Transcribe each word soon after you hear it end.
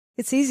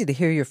It's easy to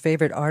hear your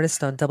favorite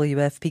artist on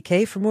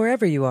WFPK from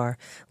wherever you are.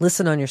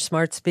 Listen on your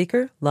smart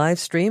speaker, live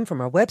stream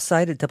from our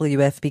website at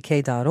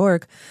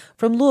WFPK.org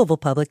from Louisville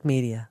Public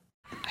Media.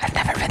 I've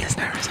never been this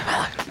nervous in my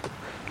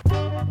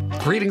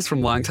life. Greetings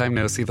from Long Time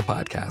No See, the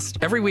podcast.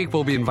 Every week,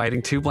 we'll be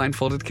inviting two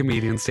blindfolded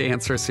comedians to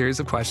answer a series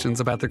of questions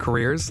about their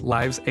careers,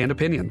 lives, and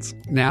opinions.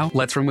 Now,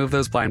 let's remove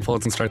those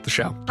blindfolds and start the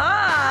show.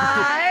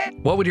 Hi!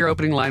 What would your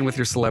opening line with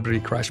your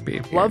celebrity crush be?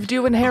 Loved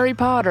you in Harry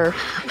Potter.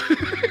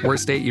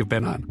 Worst date you've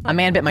been on? A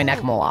man bit my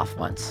neck mole off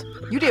once.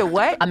 You did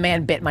what? A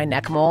man bit my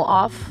neck mole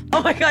off.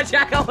 Oh my God,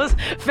 Jack almost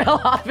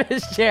fell off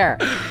his chair.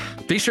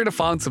 Be sure to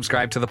follow and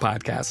subscribe to the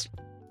podcast.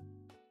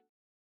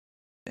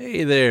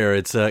 Hey there,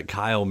 it's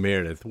Kyle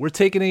Meredith. We're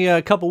taking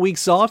a couple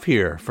weeks off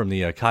here from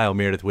the Kyle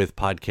Meredith With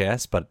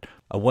podcast, but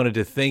I wanted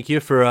to thank you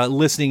for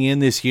listening in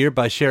this year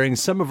by sharing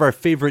some of our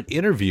favorite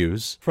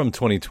interviews from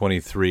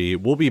 2023.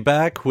 We'll be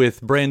back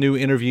with brand new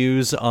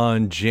interviews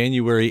on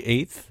January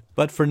 8th,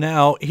 but for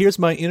now, here's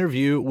my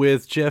interview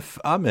with Jeff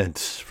Ament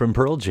from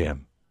Pearl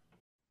Jam.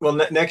 Well,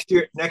 next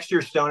year,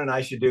 Stone and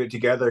I should do it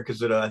together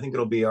because I think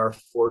it'll be our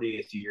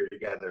 40th year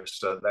together,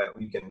 so that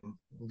we can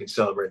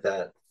celebrate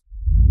that.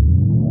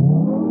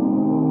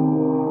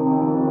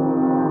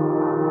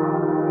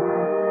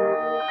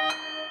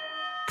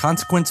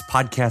 Consequence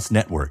Podcast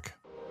Network.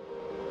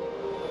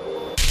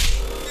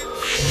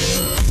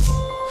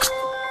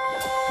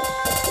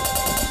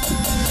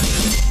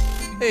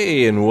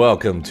 Hey, and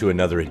welcome to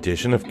another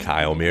edition of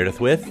Kyle Meredith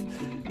With.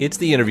 It's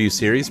the interview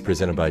series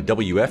presented by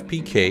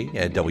WFPK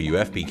at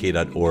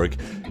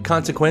WFPK.org,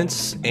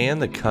 Consequence, and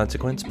the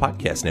Consequence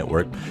Podcast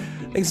Network.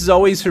 Thanks as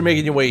always for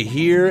making your way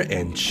here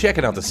and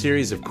checking out the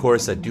series. Of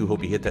course, I do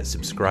hope you hit that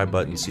subscribe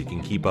button so you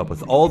can keep up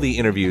with all the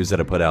interviews that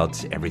I put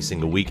out every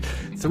single week.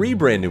 3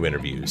 brand new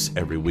interviews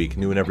every week,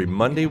 new and every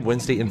Monday,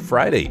 Wednesday, and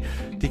Friday,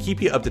 to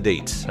keep you up to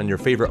date on your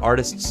favorite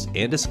artists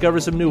and discover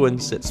some new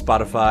ones at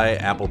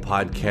Spotify, Apple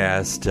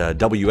Podcast,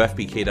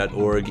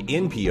 WFPK.org,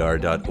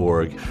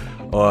 NPR.org,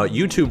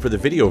 YouTube for the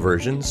video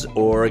versions,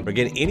 or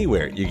again,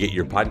 anywhere you get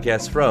your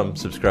podcasts from.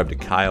 Subscribe to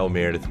Kyle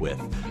Meredith With.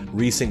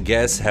 Recent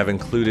guests have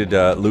included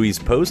Louise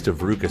Post of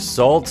Veruca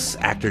Salt,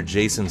 actor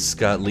Jason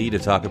Scott Lee to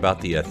talk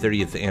about the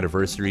 30th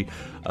anniversary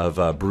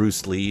of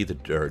Bruce Lee, the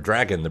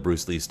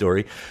Bruce Lee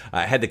story.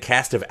 Had the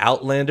cast of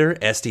Outlander,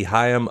 Esty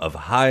Hyam of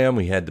Hyam.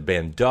 We had the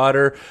band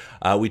Daughter.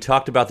 We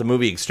talked about the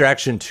movie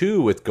Extraction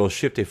 2 with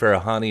Golshifteh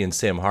Farahani and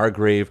Sam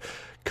Hargrave.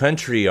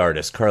 Country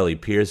artist Carly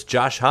Pearce,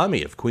 Josh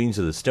Homme of Queens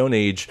of the Stone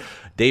Age,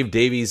 Dave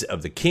Davies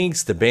of the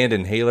Kinks, the band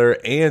Inhaler,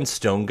 and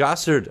Stone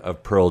Gossard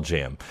of Pearl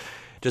Jam.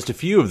 Just a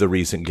few of the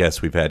recent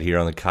guests we've had here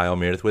on the Kyle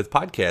Meredith With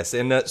podcast.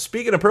 And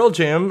speaking of Pearl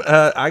Jam,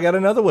 I got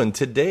another one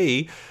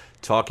today,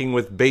 talking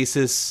with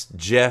bassist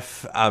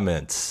Jeff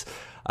Ament.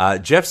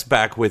 Jeff's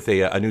back with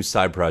a new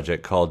side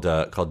project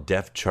called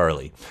Deaf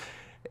Charlie.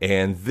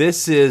 And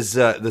this is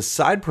the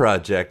side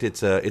project.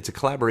 It's a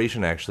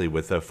collaboration, actually,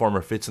 with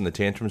former Fitz and the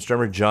Tantrums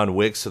drummer John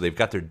Wicks. So they've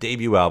got their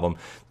debut album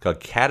called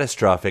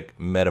Catastrophic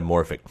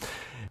Metamorphic.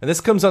 And this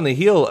comes on the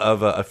heel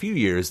of a few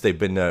years they've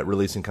been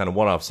releasing kind of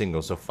one-off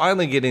singles. So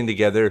finally getting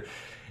together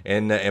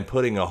and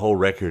putting a whole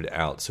record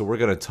out. So we're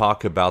going to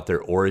talk about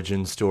their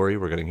origin story.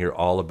 We're going to hear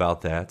all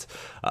about that,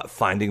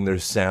 finding their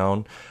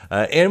sound.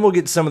 And we'll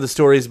get some of the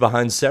stories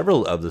behind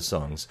several of the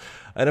songs.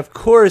 And of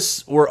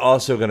course, we're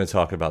also going to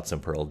talk about some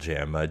Pearl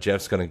Jam.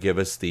 Jeff's going to give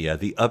us the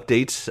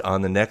update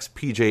on the next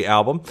PJ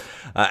album,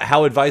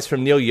 how advice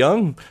from Neil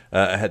Young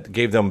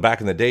gave them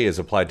back in the day is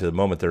applied to the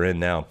moment they're in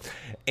now,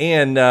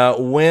 and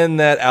when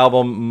that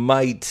album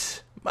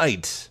might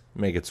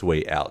make its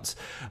way out.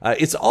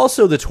 It's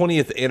also the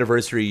 20th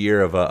anniversary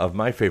year of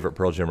my favorite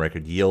Pearl Jam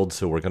record, Yield,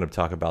 so we're going to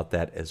talk about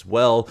that as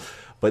well.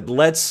 But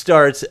let's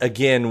start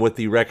again with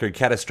the record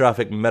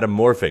Catastrophic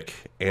Metamorphic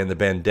and the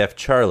band Deaf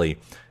Charlie.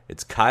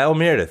 It's Kyle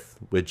Meredith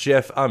with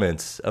Jeff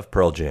Ament of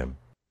Pearl Jam.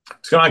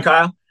 What's going on,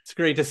 Kyle? It's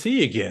great to see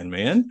you again,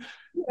 man.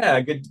 Yeah,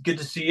 good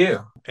to see you.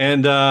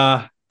 And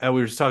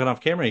we were just talking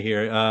off camera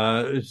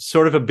here.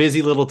 Sort of a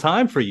busy little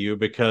time for you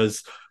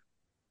because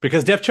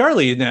Deaf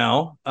Charlie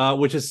now,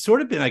 which has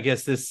sort of been, I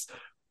guess, this,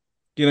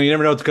 you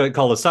never know what to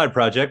call a side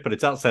project, but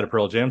it's outside of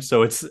Pearl Jam,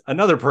 so it's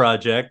another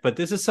project. But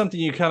this is something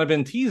you kind of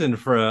been teasing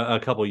for a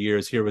couple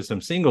years here with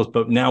some singles,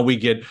 but now we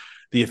get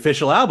the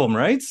official album,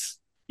 right?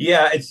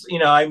 Yeah, it's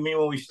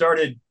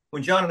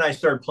when John and I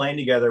started playing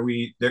together,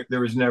 there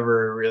was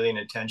never really an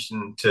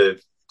intention to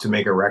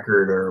make a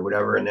record or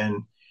whatever. And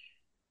then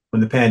when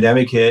the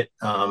pandemic hit,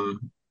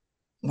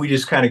 we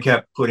just kind of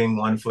kept putting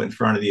one foot in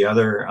front of the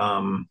other.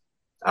 I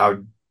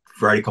would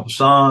write a couple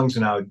songs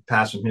and I would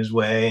pass them his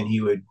way, and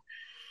he would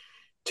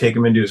take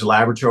them into his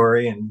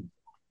laboratory and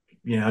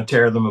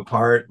tear them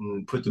apart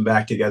and put them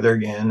back together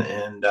again.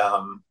 And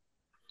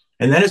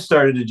then it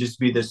started to just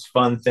be this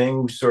fun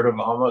thing, sort of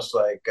almost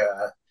like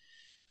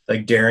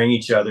daring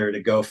each other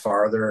to go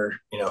further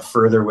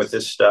with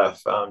this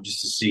stuff, just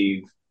to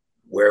see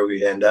where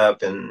we'd end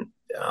up. And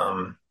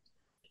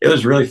it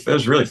was really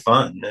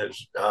fun. It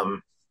was, I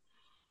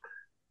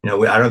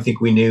don't think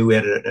we knew we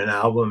had an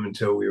album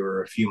until we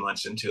were a few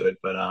months into it,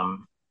 but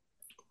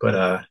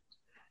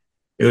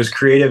it was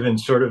creative in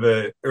sort of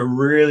a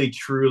really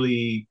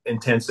truly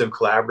intensive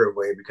collaborative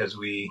way because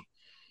we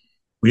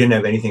didn't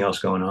have anything else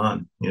going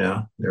on. You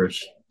know, there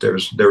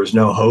was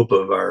no hope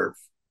of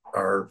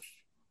our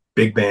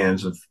big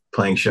bands of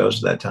playing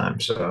shows at that time.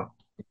 So.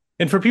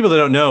 And for people that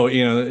don't know,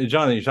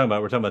 John that you're talking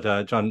about, we're talking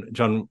about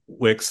John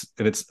Wicks,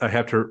 and I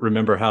have to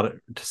remember how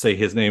to say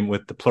his name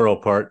with the plural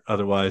part,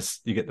 otherwise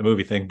you get the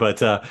movie thing.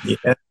 But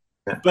yeah.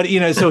 But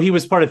so he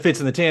was part of Fits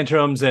and the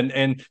Tantrums,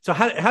 and so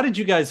how did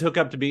you guys hook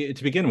up to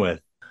begin with?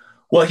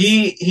 Well,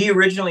 he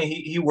originally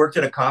he worked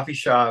at a coffee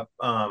shop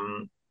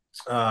in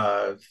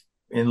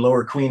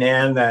Lower Queen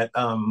Anne that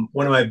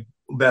one of my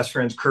best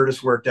friends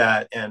Curtis worked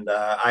at, and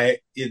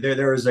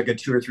there was like a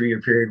 2 or 3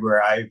 year period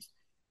where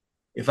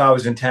if I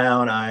was in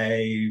town,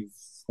 I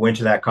went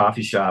to that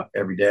coffee shop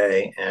every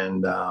day,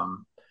 and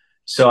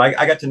so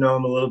I got to know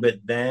him a little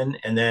bit then,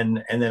 and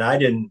then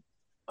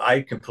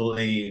I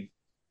completely,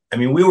 I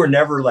mean, we were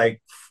never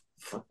like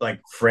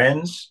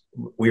friends,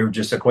 we were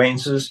just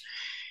acquaintances,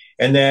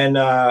 and then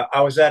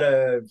I was at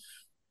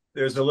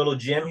there's a little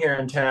gym here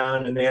in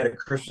town, and they had a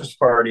Christmas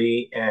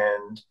party,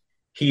 and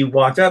he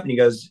walked up and he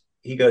goes,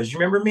 you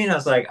remember me? And I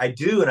was like, I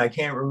do, and I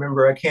can't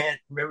remember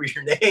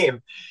your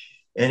name.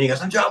 And he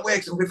goes, I'm John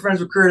Wicks. I'm good friends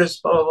with Curtis,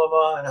 blah, blah,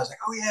 blah. And I was like,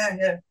 oh, yeah,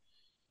 yeah.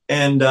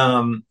 And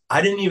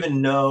I didn't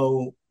even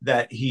know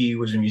that he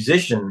was a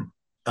musician.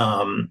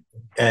 And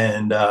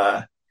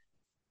I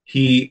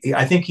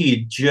think he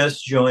had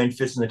just joined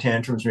Fits and the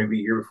Tantrums maybe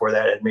a year before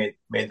that, and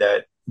made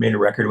a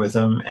record with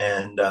him.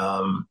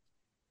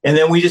 And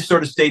then we just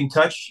sort of stayed in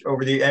touch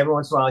every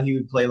once in a while he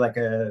would play like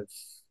a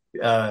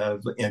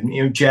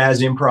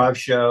jazz improv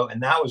show.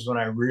 And that was when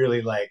I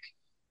really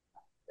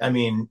I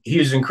mean, he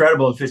was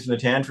incredible in Fits and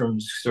the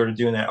Tantrums, sort of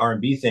doing that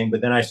R&B thing. But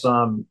then I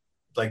saw him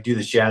like do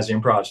this jazz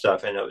improv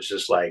stuff, and it was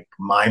just like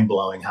mind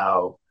blowing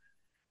how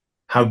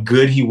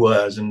good he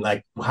was, and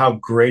like how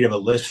great of a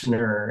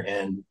listener,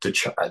 and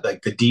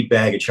the deep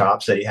bag of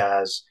chops that he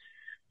has.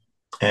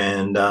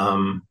 And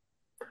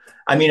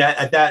I mean,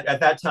 at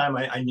that time,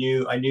 I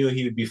knew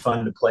he would be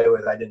fun to play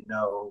with. I didn't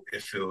know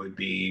if it would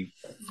be,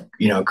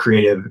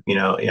 creative.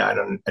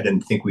 I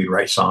didn't think we'd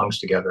write songs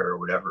together or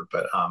whatever,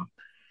 but.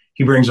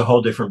 He brings a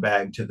whole different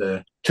bag to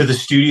the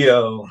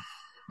studio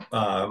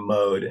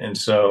mode, and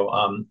so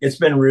it's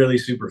been really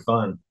super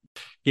fun.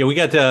 Yeah, we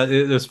got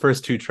those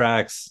first 2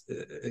 tracks,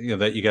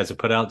 that you guys have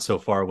put out so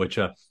far, which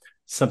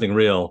Something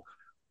Real,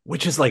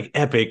 which is like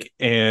epic,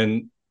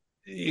 and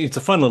it's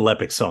a fun little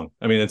epic song.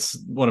 I mean, it's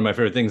one of my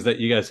favorite things that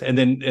you guys. And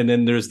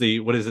then there's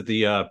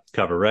the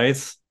cover,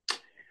 right?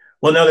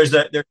 Well, no, there's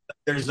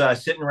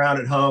Sitting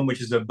Around at Home,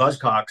 which is a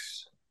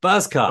Buzzcocks.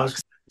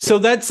 So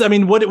that's, I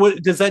mean, what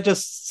does that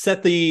just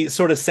set the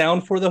sort of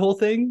sound for the whole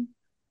thing?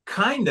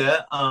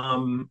 Kinda. I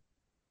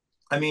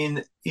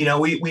mean,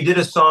 we did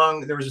a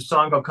song. There was a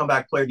song called "Come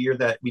Back Play the Year"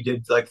 that we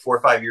did like 4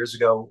 or 5 years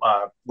ago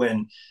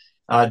when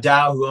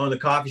Dow, who owned the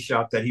coffee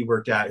shop that he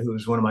worked at, who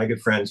was one of my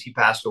good friends, he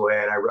passed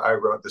away, and I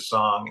wrote the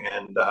song.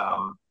 And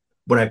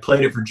when I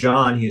played it for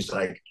John, he's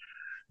like,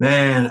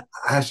 "Man,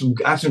 I have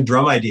some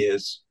drum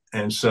ideas."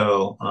 And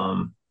so,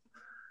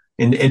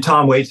 in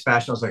Tom Waits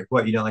fashion, I was like,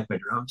 "What? You don't like my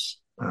drums?"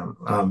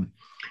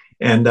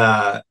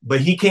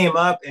 But he came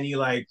up and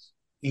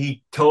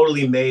he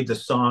totally made the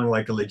song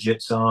like a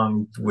legit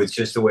song with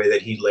just the way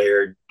that he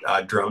layered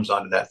drums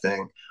onto that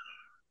thing.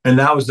 And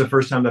that was the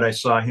first time that I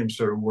saw him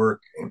sort of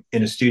work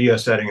in a studio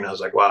setting. And I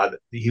was like, wow,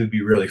 he would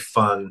be really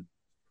fun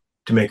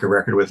to make a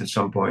record with at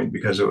some point,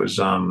 because it was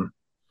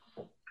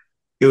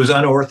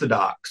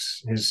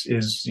unorthodox.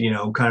 His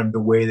kind of the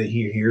way that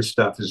he hears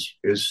stuff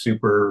is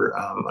super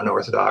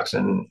unorthodox,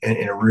 and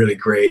in a really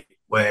great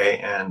way.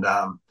 And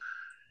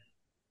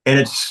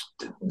it's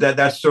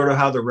that's sort of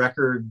how the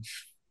record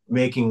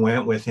making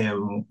went with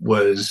him.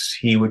 Was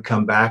he would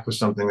come back with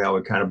something that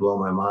would kind of blow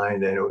my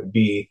mind, and it would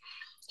be,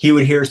 he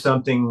would hear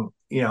something,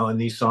 in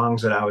these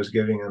songs that I was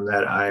giving him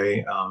that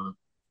I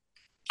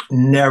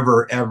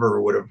never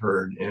ever would have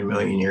heard in a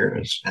million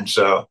years. And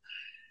so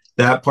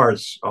that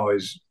part's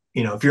always,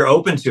 if you're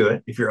open to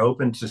it, if you're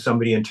open to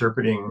somebody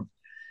interpreting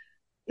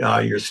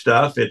your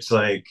stuff, it's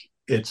like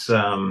it's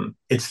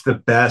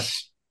the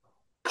best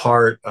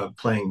part of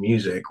playing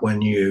music, when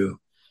you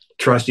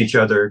trust each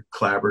other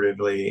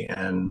collaboratively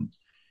and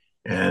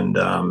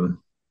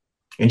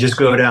just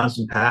go down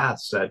some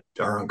paths that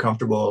are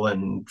uncomfortable,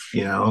 and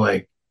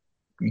I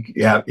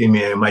mean,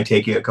 it might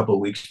take you a couple of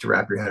weeks to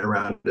wrap your head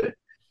around it.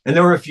 And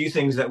there were a few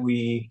things that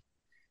we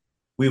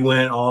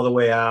went all the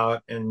way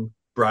out and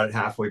brought it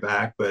halfway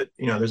back, but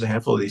there's a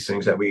handful of these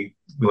things that we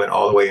went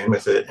all the way in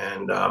with it,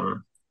 and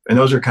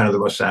those are kind of the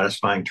most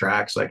satisfying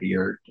tracks, like a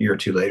year or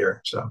two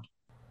later. So.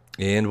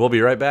 And we'll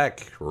be right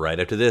back right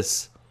after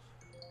this.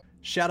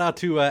 Shout out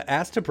to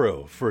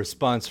Astapro for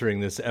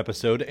sponsoring this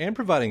episode and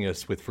providing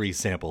us with free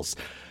samples.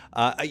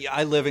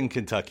 I live in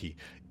Kentucky,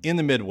 in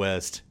the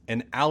Midwest,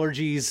 and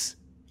allergies,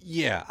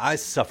 yeah, I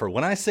suffer.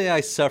 When I say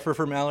I suffer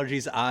from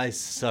allergies, I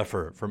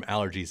suffer from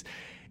allergies.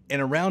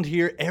 And around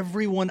here,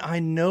 everyone I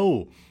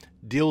know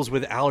deals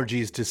with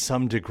allergies to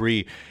some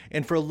degree.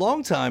 And for a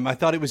long time, I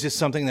thought it was just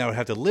something that I would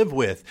have to live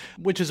with,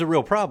 which is a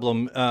real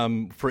problem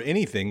for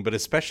anything, but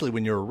especially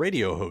when you're a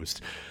radio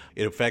host.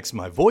 It affects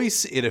my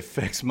voice, it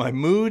affects my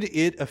mood,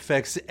 it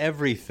affects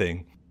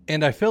everything.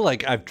 And I feel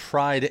like I've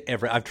tried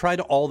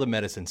all the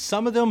medicines.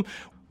 Some of them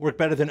work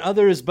better than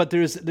others, but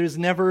there's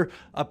never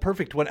a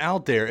perfect one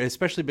out there,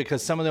 especially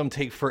because some of them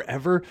take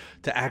forever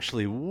to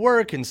actually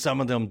work and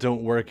some of them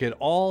don't work at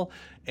all.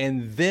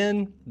 And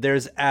then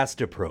there's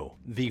Astepro,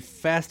 the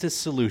fastest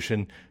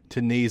solution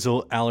to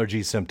nasal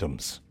allergy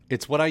symptoms.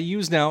 It's what I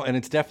use now, and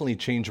it's definitely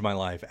changed my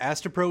life.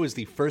 Astepro is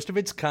the first of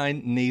its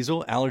kind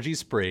nasal allergy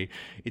spray.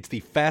 It's the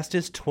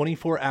fastest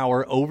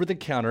 24-hour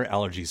over-the-counter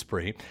allergy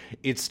spray.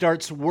 It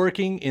starts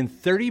working in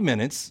 30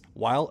 minutes,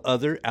 while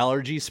other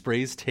allergy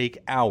sprays take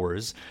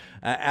hours.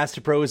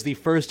 Astepro is the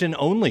first and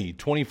only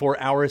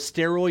 24-hour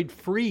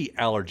steroid-free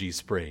allergy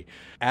spray.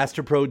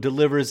 Astepro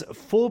delivers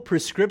full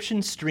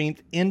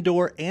prescription-strength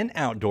indoor and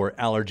outdoor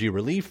allergy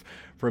relief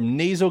from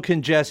nasal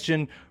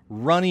congestion,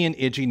 runny and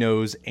itchy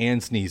nose,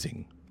 and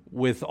sneezing.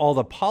 With all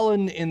the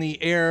pollen in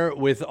the air,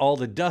 with all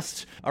the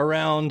dust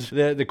around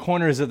the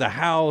corners of the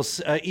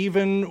house,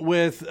 even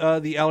with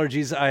the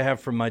allergies I have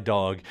from my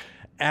dog,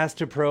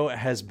 Astepro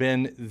has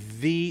been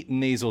the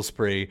nasal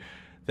spray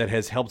that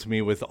has helped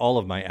me with all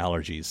of my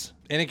allergies.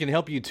 And it can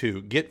help you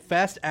too. Get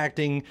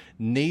fast-acting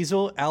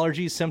nasal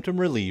allergy symptom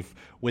relief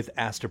with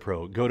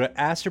Astepro. Go to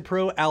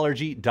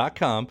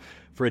asteproallergy.com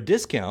for a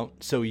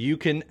discount so you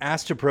can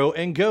Astepro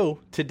and go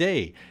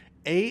today.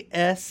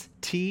 ASTEPRO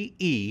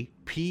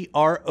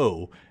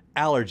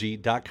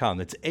allergy.com.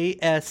 That's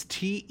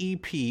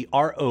ASTEPRO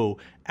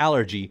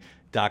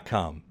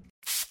allergy.com.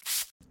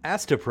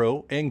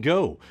 Astepro and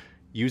go.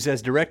 Use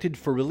as directed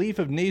for relief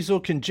of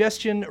nasal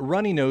congestion,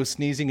 runny nose,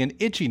 sneezing, and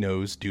itchy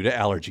nose due to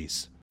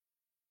allergies.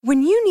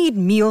 When you need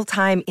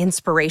mealtime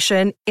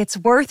inspiration, it's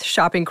worth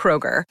shopping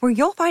Kroger, where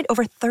you'll find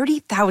over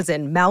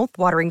 30,000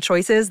 mouth-watering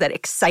choices that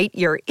excite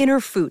your inner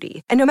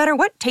foodie. And no matter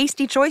what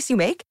tasty choice you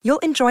make, you'll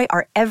enjoy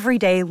our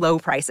everyday low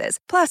prices,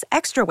 plus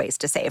extra ways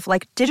to save,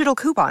 like digital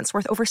coupons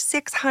worth over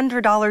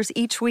 $600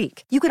 each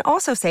week. You can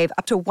also save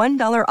up to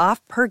 $1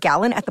 off per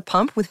gallon at the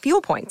pump with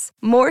fuel points.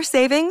 More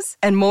savings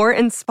and more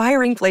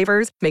inspiring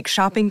flavors make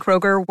shopping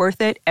Kroger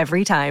worth it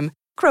every time.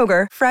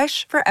 Kroger,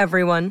 fresh for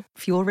everyone.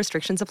 Fuel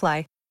restrictions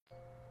apply.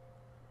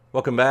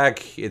 Welcome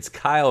back. It's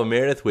Kyle and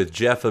Meredith with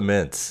Jeff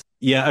Ament.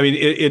 Yeah, I mean,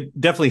 it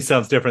definitely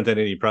sounds different than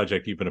any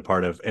project you've been a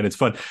part of. And it's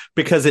fun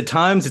because at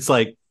times it's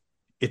like,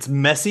 it's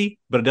messy,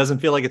 but it doesn't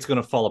feel like it's going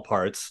to fall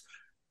apart.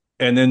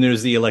 And then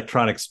there's the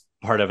electronics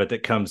part of it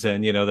that comes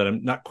in, that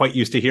I'm not quite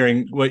used to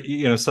hearing,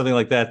 something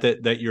like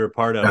that you're a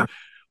part of.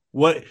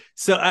 Yeah.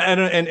 I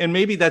don't, and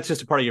maybe that's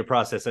just a part of your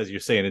process, as you're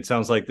saying. It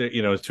sounds like that,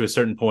 to a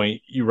certain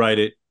point you write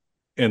it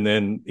and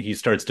then he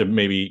starts to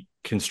maybe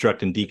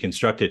construct and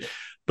deconstruct it.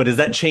 But does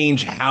that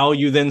change how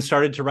you then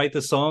started to write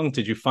the song?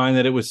 Did you find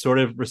that it was sort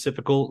of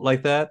reciprocal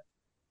like that?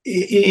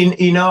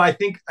 I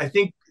think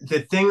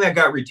the thing that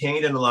got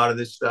retained in a lot of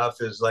this stuff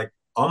is like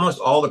almost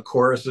all the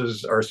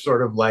choruses are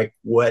sort of like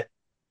what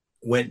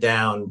went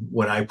down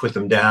when I put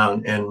them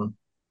down. And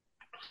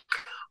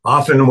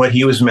often what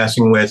he was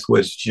messing with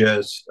was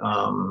just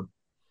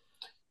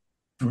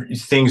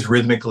things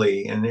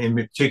rhythmically, and in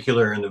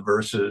particular in the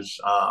verses,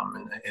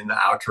 in the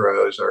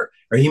outros, or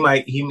he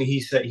might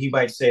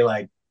say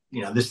like,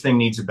 this thing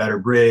needs a better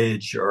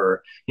bridge,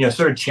 or,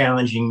 sort of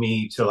challenging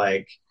me to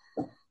like,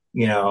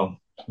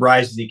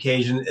 rise to the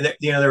occasion.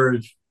 There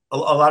was a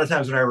lot of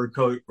times when I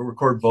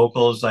record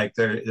vocals, like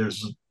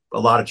there's a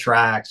lot of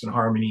tracks and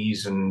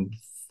harmonies and,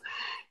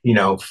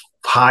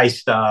 high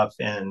stuff.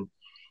 And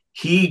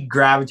he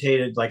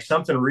gravitated like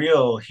something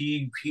real.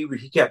 He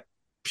kept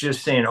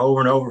just saying over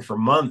and over for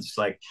months,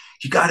 like,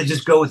 you got to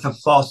just go with the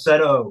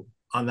falsetto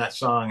on that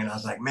song. And I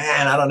was like,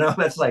 man, I don't know.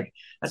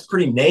 That's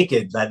pretty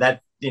naked.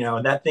 That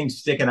thing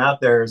sticking out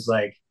there is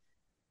like,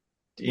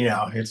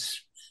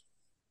 it's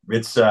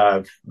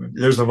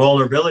there's a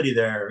vulnerability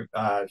there,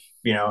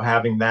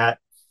 having that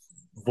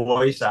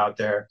voice out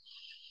there.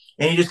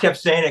 And he just kept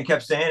saying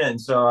it. And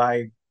so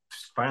I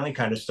finally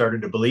kind of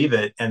started to believe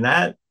it. And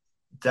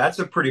that's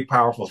a pretty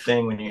powerful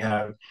thing when you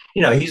have,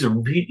 he's a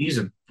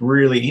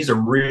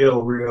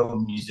real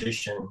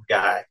musician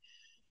guy.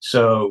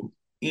 So,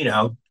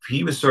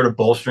 he was sort of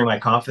bolstering my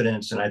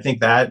confidence. And I think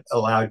that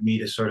allowed me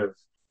to sort of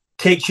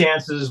take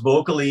chances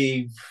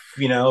vocally,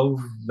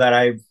 that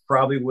I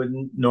probably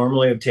wouldn't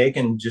normally have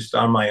taken just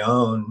on my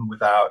own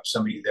without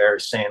somebody there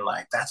saying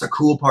like, that's a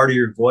cool part of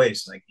your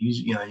voice. Like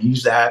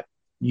use that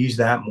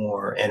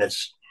more. And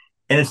it's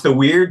the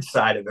weird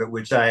side of it,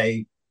 which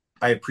I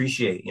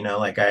appreciate,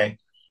 like I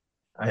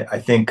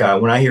think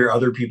when I hear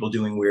other people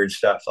doing weird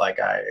stuff, like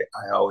I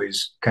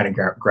always kind of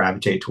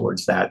gravitate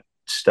towards that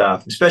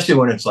stuff, especially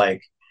when it's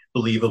like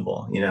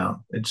believable,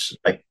 it's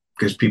like,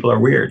 because people are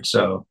weird.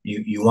 So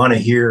you want to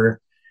hear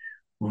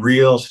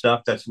real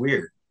stuff that's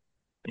weird,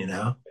 I mean,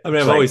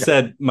 I've always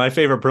said my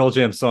favorite Pearl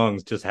Jam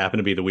songs just happen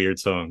to be the weird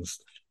songs.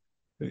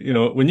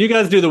 When you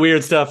guys do the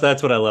weird stuff,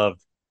 that's what I love.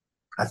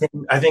 I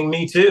think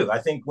me too. I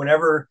think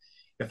whenever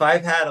if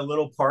I've had a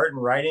little part in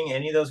writing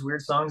any of those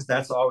weird songs,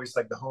 that's always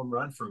like the home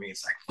run for me.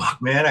 It's like,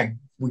 fuck, man,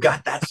 we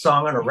got that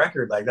song on a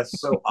record. Like, that's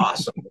so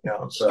awesome, you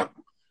know? So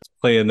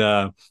Playing,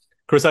 of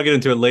course, I'll get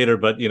into it later,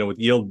 but, with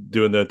Yield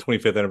doing the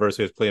 25th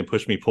anniversary, I was playing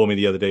Push Me, Pull Me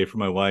the other day for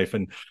my wife.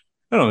 And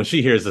I don't know,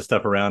 she hears the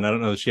stuff around. I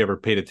don't know if she ever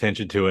paid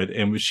attention to it.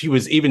 And she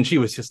was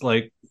just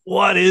like,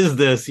 what is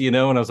this? And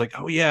I was like,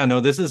 oh, yeah, no,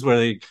 this is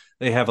where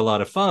they have a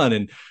lot of fun.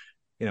 And,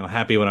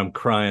 Happy When I'm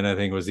Crying, I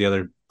think was the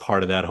other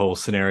part of that whole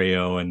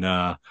scenario. And,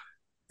 yeah.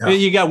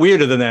 You got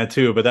weirder than that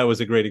too, but that was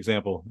a great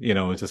example,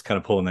 just kind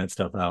of pulling that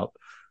stuff out.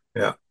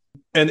 Yeah.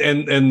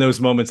 And those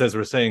moments, as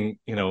we're saying,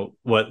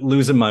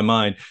 losing my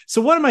mind.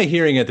 So what am I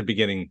hearing at the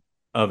beginning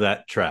of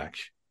that track?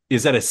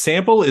 Is that a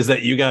sample? Is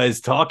that you guys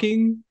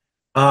talking?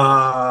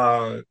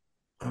 I'm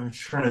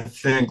trying to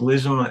think.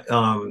 Losing my,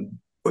 no,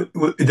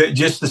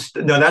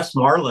 that's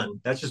Marlon.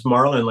 That's just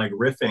Marlon like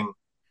riffing.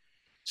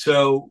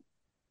 So,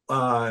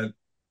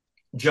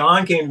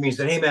 John came to me and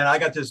said, "Hey man, I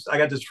got this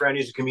friend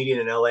who's a comedian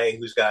in LA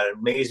who's got an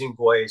amazing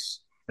voice,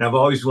 and I've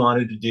always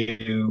wanted to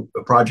do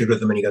a project with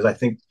him." And he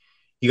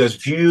goes,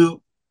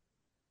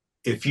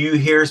 if you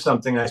hear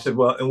something," I said,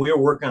 "Well," and we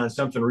were working on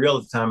something real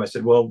at the time. I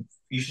said, "Well,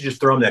 you should just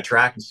throw him that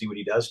track and see what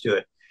he does to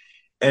it."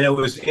 And it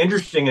was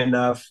interesting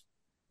enough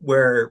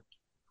where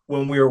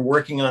when we were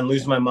working on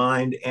Lose My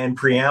Mind and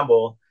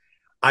Preamble,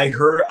 I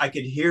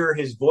could hear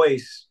his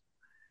voice,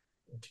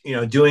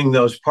 doing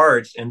those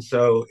parts. And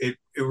so it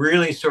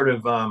really sort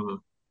of,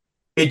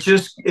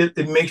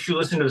 it makes you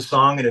listen to the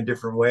song in a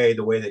different way,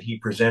 the way that he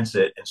presents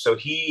it. And so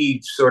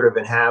he sort of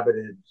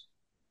inhabited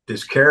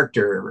this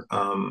character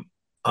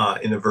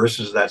in the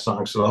verses of that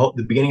song. So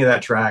the beginning of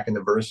that track and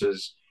the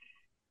verses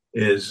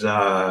is,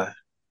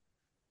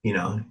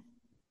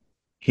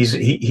 he's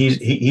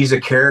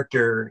a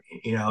character,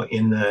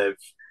 in the,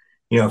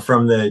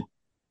 from the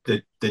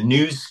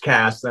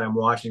newscast that I'm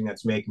watching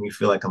that's making me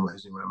feel like I'm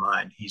losing my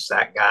mind. He's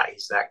that guy.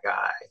 He's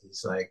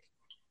like,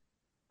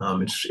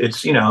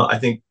 it's I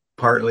think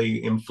partly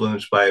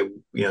influenced by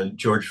the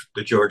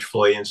George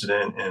Floyd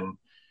incident and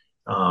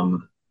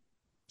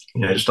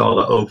just all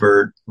the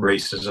overt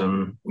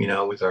racism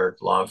with our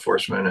law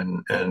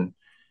enforcement and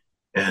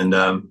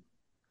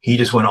he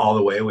just went all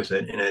the way with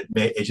it, and it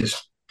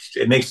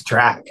makes the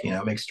track.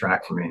 It makes the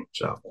track for me.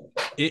 So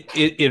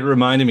it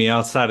reminded me,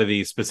 outside of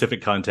the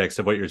specific context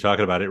of what you're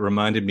talking about, it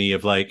reminded me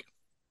of like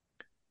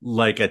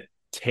a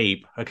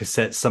tape, a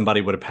cassette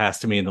somebody would have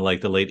passed to me in the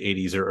late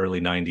 80s or early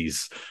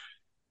 90s.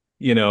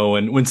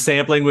 And when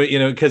sampling,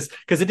 because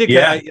it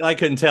did, I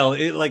couldn't tell.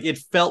 It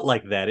felt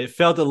like that. It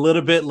felt a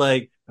little bit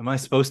like, am I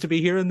supposed to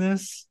be hearing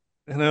this?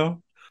 And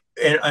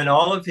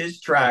all of his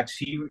tracks,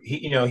 he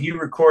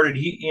recorded.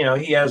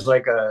 He has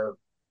like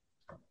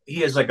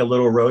a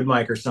little road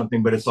mic or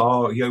something, but it's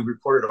all, he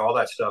recorded all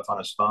that stuff on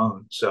his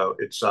phone. So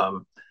it's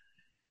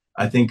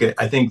I think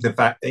the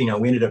fact we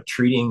ended up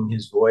treating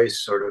his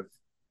voice sort of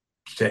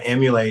to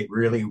emulate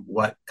really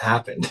what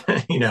happened.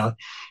 He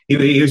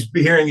was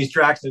hearing these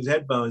tracks in his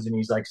headphones and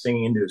he's like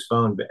singing into his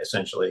phone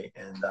essentially.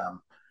 And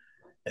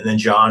then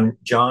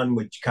John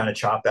would kind of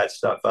chop that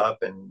stuff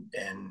up,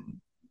 and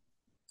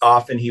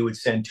often he would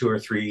send 2 or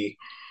 3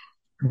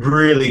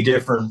 really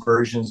different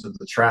versions of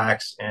the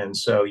tracks. And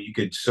so you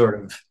could sort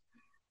of,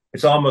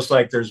 it's almost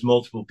like there's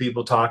multiple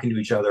people talking to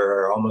each other,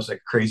 or almost like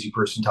a crazy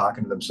person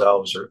talking to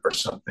themselves or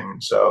something.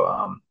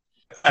 So,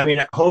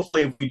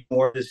 hopefully if we do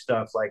more of this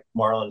stuff, like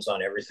Marlon's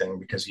on everything,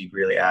 because he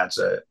really adds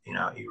a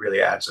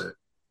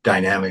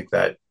dynamic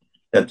that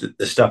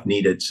the stuff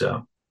needed.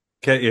 So.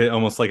 Okay,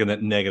 almost like in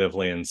that negative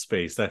land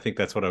space. I think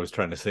that's what I was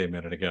trying to say a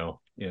minute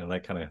ago.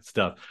 That kind of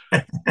stuff.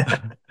 I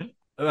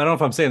don't know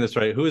if I'm saying this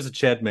right. Who is a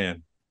Ched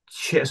Man?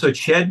 So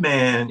Ched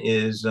Man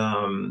is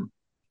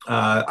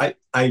I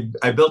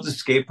built a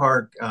skate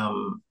park.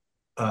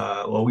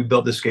 We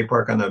built the skate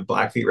park on the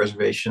Blackfeet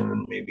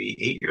Reservation maybe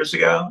 8 years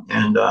ago,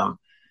 and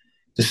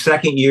the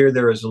second year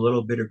there was a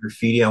little bit of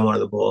graffiti on one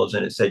of the bowls,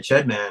 and it said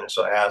Ched Man.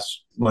 So I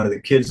asked one of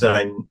the kids that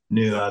I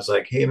knew. I was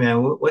like, "Hey man,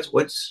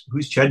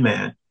 who's Ched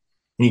Man?"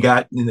 And he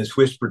got in this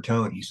whisper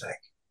tone. He's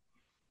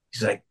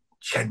like,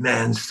 "Ched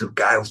Man's the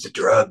guy with the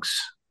drugs,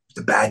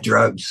 the bad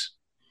drugs,"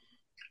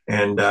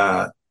 and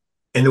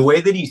the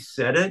way that he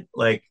said it,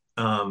 like,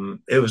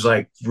 it was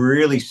like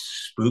really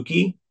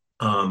spooky.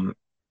 And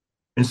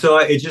so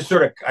I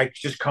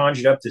just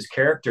conjured up this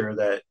character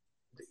that,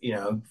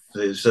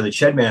 so the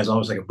Ched Man is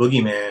almost like a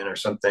boogeyman or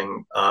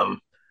something.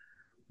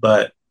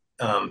 But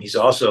he's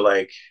also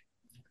like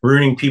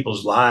ruining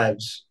people's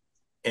lives,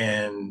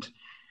 and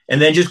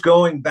then just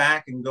going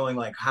back and going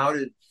like, how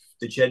did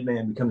the Ched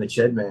Man become the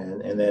Ched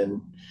Man? And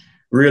then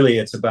really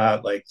it's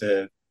about like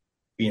the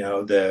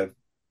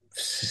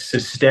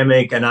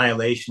systemic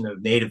annihilation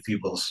of native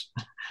peoples.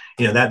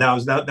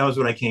 That was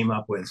what I came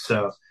up with.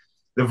 So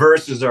the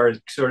verses are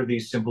sort of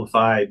these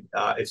simplified.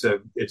 It's a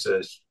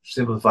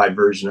simplified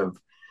version of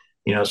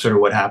sort of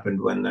what happened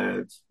when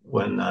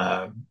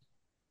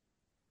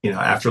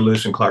after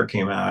Lewis and Clark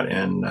came out,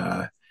 and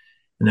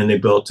then they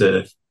built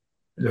the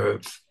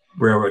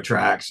railroad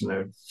tracks and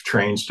the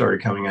trains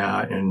started coming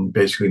out and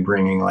basically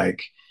bringing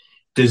like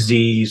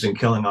disease and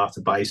killing off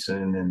the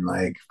bison and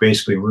like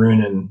basically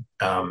ruining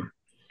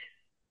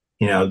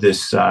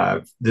this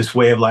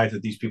way of life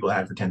that these people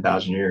had for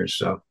 10,000 years.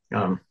 So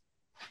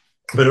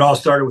but it all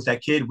started with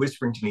that kid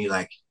whispering to me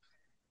like,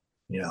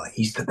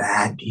 he's the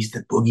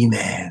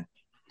boogeyman.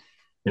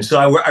 And so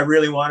I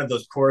really wanted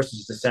those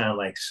choruses to sound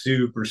like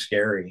super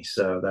scary.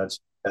 So that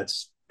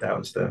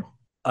was the.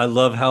 I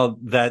love how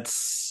that's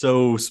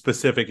so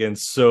specific and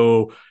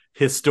so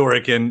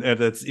historic, and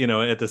that's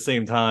at the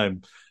same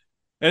time,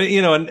 and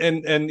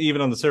and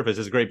even on the surface,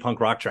 it's a great punk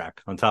rock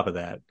track. On top of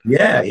that,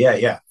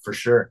 Yeah, for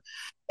sure.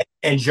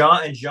 And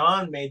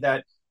John made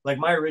that, like,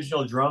 my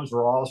original drums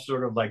were all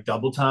sort of like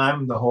double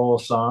time the whole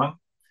song,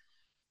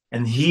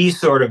 and he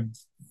sort of,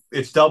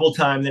 it's double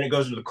time, then it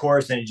goes into the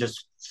chorus, and it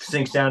just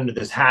sinks down into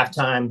this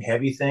halftime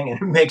heavy thing,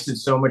 and it makes it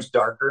so much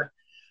darker.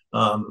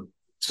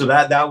 So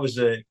that was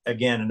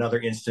again another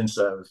instance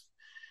of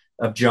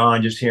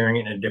John just hearing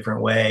it in a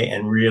different way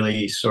and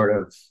really sort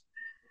of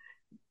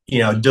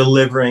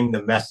delivering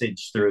the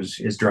message through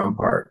his drum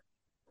part.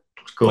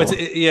 It's cool.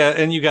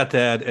 And you got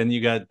that, and you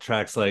got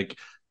tracks like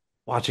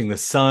Watching the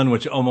Sun,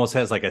 which almost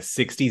has like a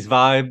 60s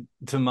vibe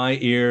to my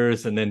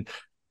ears, and then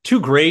Too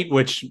Great,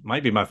 which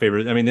might be my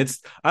favorite. I mean,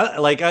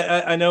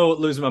 I know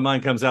Losing My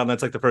Mind comes out, and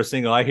that's like the first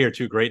single. I hear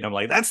Too Great, and I'm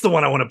like, that's the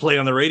one I want to play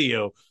on the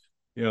radio.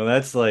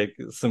 That's like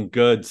some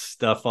good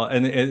stuff.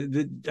 And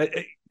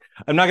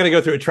I'm not going to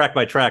go through it track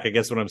by track, I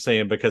guess what I'm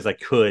saying, because I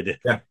could.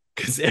 Yeah.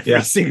 Because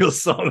every single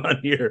song on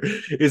here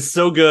is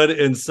so good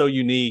and so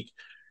unique.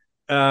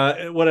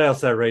 What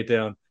else did I write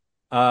down?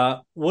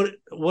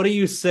 What are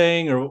you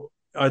saying, or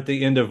at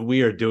the end of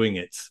 "We Are Doing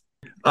It"?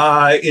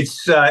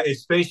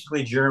 It's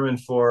basically German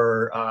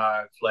for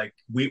like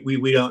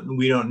we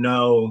don't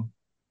know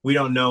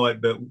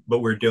it, but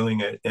we're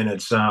doing it, and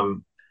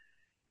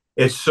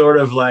it's sort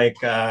of like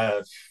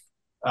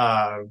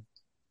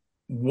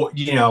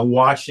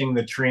watching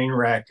the train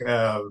wreck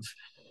of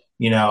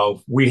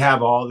we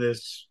have all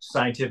this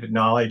scientific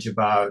knowledge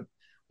about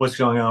what's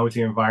going on with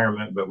the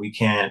environment, but we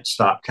can't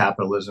stop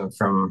capitalism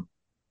from.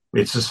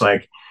 It's just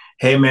like,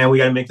 hey man, we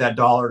got to make that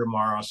dollar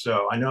tomorrow.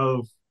 So I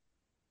know,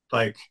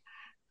 like,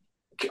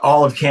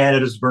 all of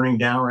Canada's burning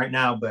down right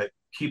now, but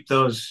keep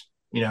those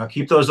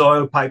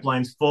oil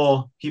pipelines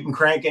full, keep them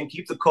cranking,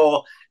 keep the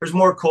coal. There's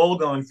more coal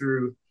going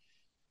through,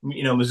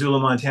 Missoula,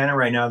 Montana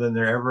right now than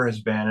there ever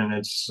has been. And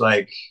it's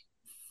like,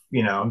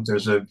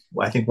 there's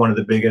I think one of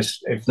the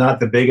biggest, if not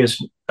the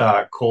biggest,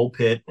 coal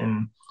pit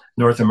in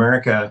North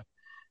America,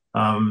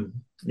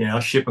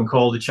 shipping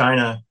coal to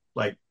China,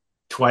 like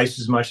twice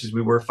as much as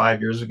we were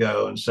 5 years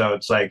ago. And so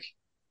it's like,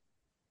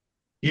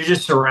 you're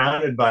just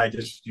surrounded by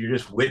you're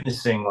just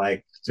witnessing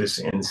like this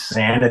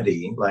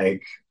insanity.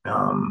 Like,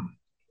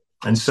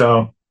 and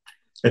so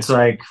it's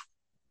like,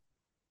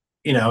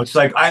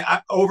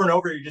 I over and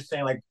over, you're just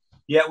saying like,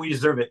 yeah, we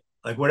deserve it.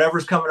 Like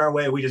whatever's coming our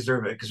way, we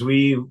deserve it. Cause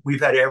we've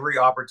had every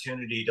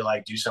opportunity to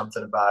like do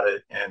something about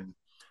it. And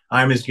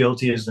I'm as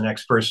guilty as the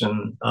next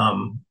person.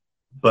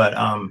 But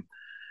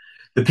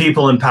the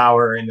people in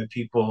power and the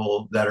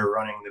people that are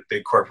running the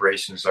big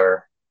corporations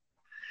they're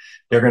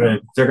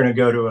going to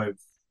go to a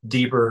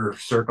deeper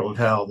circle of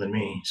hell than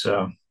me.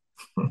 So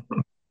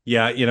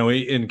yeah,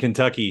 in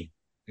Kentucky,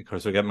 of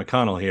course, we got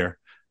McConnell here.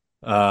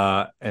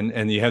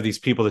 And you have these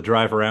people that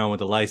drive around with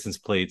the license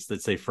plates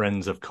that say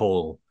Friends of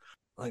Coal.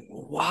 Like,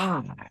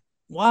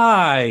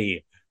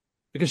 why?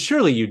 Because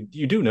surely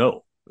you do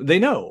know. They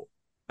know.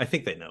 I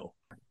think they know.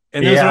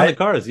 And those are on the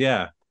cars.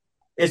 Yeah.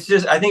 It's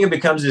just, I think it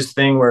becomes this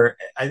thing where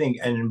I think,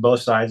 and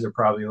both sides are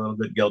probably a little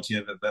bit guilty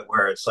of it, but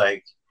where it's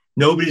like,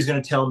 nobody's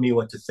going to tell me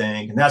what to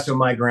think. And that's what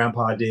my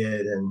grandpa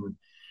did.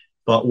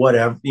 But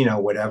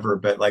whatever.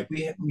 But like,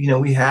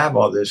 we have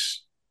all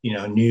this,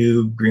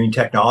 new green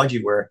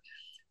technology where,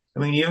 I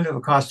mean, even if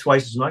it costs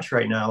twice as much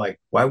right now, like,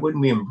 why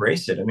wouldn't we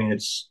embrace it? I mean,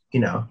 it's,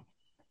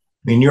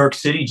 New York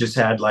City just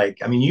had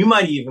you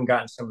might have even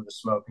gotten some of the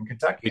smoke in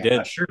Kentucky. We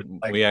did. Sure.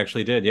 We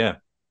actually did. Yeah.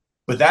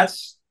 But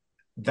that's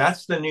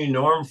the new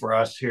norm for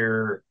us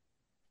here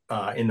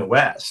in the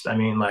West. I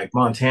mean, like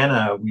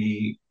Montana,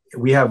 we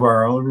have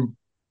our own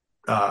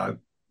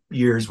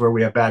years where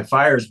we have bad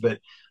fires, but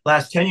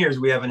last 10 years,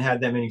 we haven't had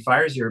that many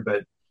fires here,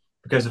 but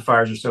because the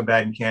fires are so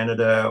bad in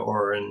Canada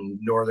or in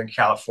Northern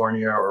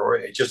California, or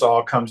it just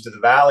all comes to the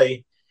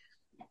valley.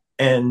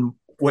 And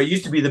what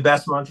used to be the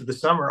best month of the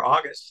summer,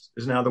 August,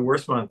 is now the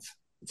worst month.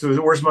 So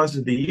the worst months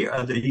of the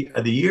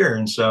year.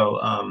 And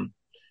so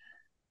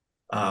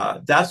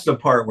that's the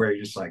part where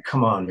you're just like,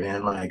 come on,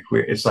 man. Like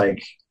we've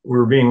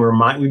been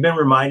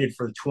reminded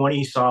for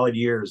 20 solid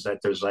years that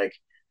there's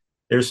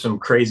some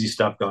crazy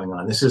stuff going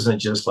on. This isn't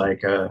just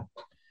like a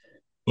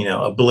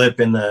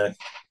blip in the,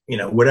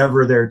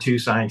 whatever their two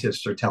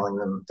scientists are telling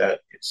them,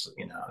 that it's,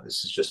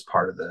 this is just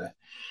part of the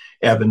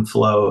ebb and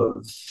flow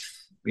of,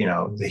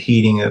 the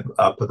heating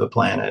up of the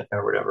planet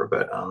or whatever.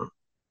 But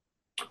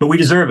we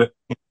deserve it.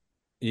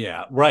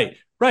 Yeah, right.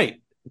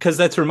 Because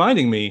that's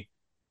reminding me,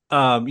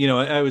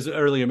 I was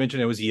earlier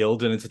mentioned it was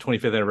Yield, and it's the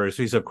 25th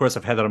anniversary. So of course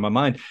I've had that on my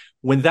mind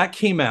when that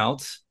came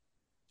out.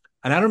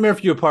 And I don't remember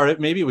if you were part of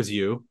it. Maybe it was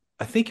you.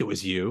 I think it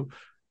was you,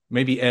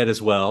 maybe Ed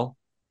as well,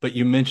 but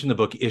you mentioned the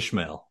book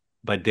Ishmael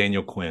by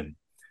Daniel Quinn,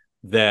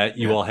 that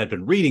you all had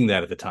been reading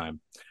that at the time,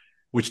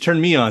 which turned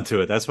me on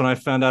to it. That's when I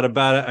found out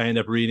about it. I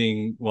ended up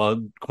reading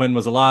while Quinn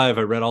was alive.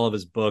 I read all of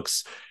his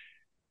books.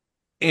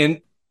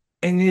 And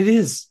it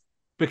is,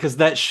 because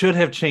that should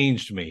have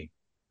changed me.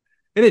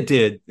 And it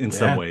did in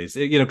some ways,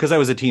 because I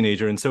was a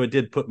teenager. And so it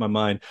did put my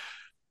mind.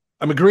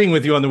 I'm agreeing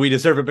with you on the we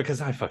deserve it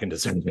because I fucking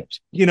deserve it.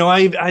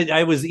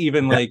 I was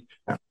even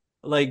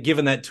like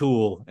given that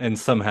tool, and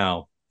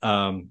somehow,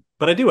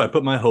 but I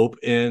put my hope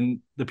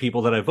in the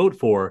people that I vote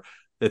for,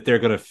 that they're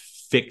going to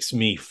fix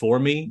me for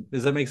me.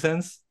 Does that make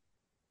sense?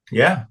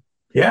 Yeah.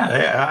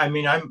 I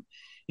mean, I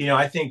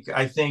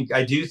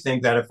do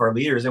think that if our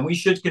leaders, and we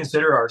should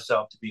consider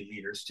ourselves to be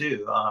leaders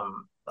too.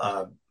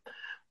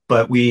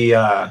 But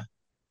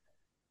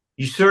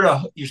you sort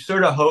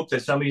of hope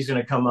that somebody's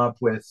going to come up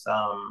with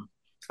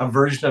a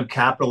version of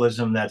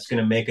capitalism that's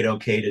going to make it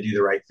okay to do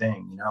the right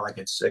thing. Like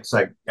it's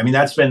like, I mean,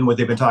 that's been what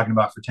they've been talking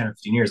about for 10 or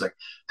 15 years. Like,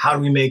 how do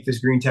we make this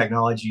green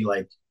technology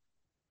like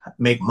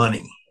make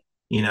money?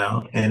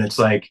 And it's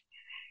like,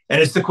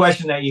 and it's the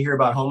question that you hear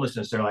about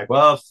homelessness. They're like,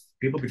 well, if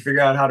people could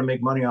figure out how to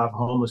make money off of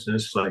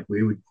homelessness, like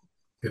we would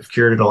have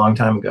cured it a long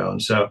time ago.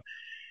 And so,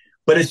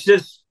 but it's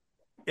just,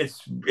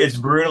 it's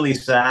brutally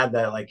sad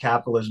that like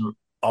capitalism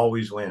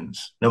always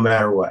wins no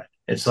matter what.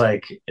 It's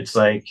like,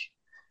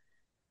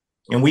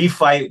 and we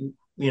fight,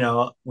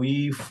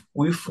 we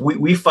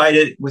fight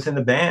it within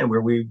the band,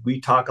 where we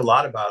talk a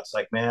lot about, it's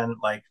like, man,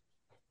 like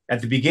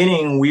at the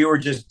beginning we were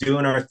just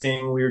doing our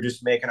thing. We were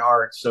just making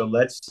art. So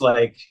let's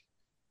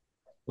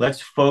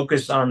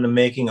focus on the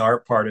making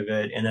art part of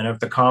it. And then if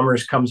the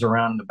commerce comes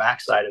around the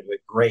backside of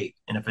it, great.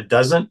 And if it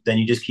doesn't, then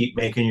you just keep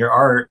making your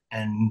art.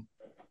 And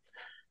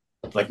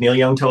like Neil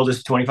Young told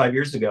us 25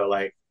 years ago,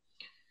 like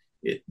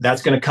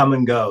that's going to come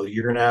and go.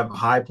 You're going to have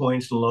high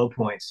points and low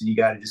points, and you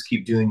got to just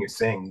keep doing your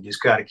thing. You just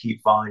got to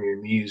keep following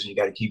your muse, and you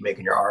got to keep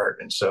making your art.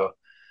 And so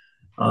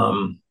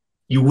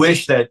you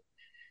wish that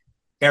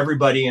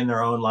everybody in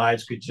their own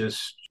lives could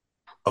just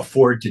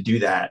afford to do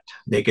that.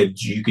 You could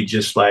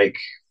just like,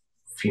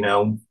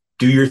 do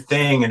your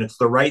thing, and it's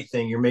the right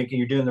thing.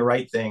 You're doing the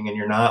right thing, and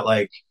you're not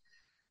like,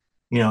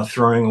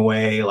 throwing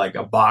away like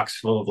a box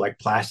full of like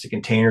plastic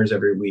containers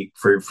every week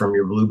from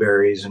your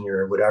blueberries and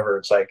your whatever.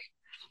 It's like,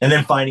 and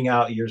then finding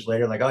out years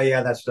later, like, oh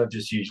yeah, that stuff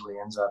just usually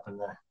ends up in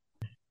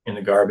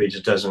the garbage.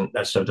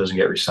 That stuff doesn't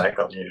get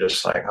recycled. And you're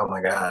just like, oh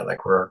my God,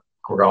 like we're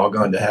all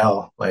going to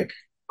hell, like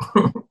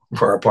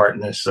for our part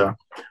in this. So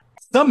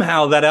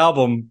somehow that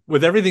album,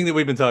 with everything that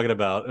we've been talking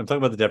about, I'm talking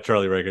about the Def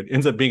Charlie record,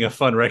 ends up being a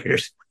fun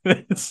record.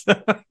 That's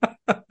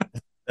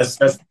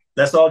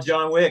all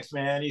John Wicks,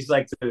 man. He's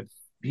like the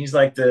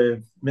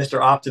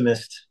Mr.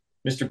 Optimist,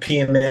 Mr.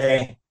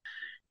 PMA.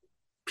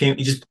 He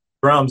just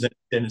drums,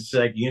 and it's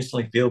like you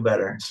instantly feel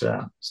better.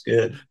 So it's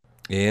good.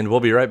 And we'll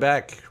be right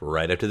back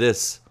right after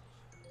this.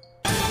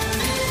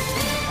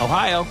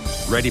 Ohio,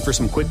 ready for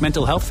some quick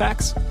mental health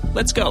facts?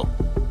 Let's go.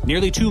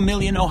 Nearly 2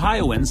 million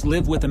Ohioans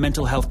live with a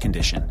mental health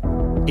condition.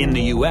 In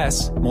the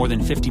U.S., more than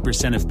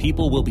 50% of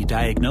people will be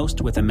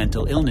diagnosed with a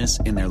mental illness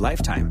in their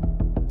lifetime.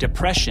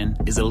 Depression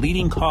is a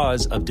leading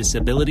cause of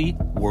disability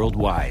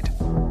worldwide.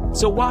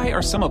 So why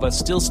are some of us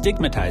still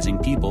stigmatizing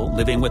people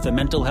living with a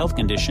mental health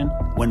condition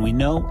when we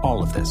know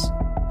all of this?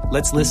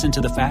 Let's listen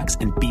to the facts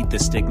and beat the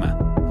stigma.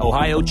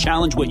 Ohio,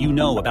 challenge what you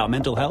know about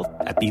mental health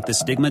at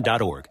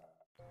beatthestigma.org.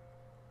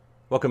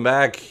 Welcome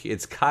back.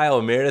 It's Kyle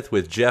and Meredith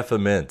with Jeff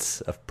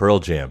Ament of Pearl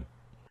Jam.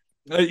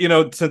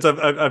 Since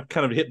I've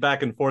kind of hit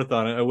back and forth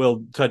on it, I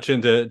will touch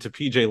into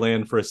PJ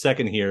land for a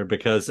second here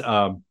because,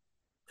 well,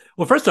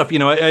 first off,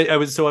 I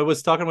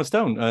was talking with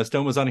Stone.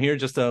 Stone was on here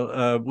just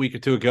a week or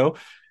two ago,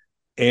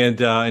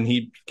 and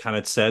he kind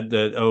of said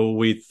that,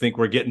 we think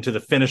we're getting to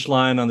the finish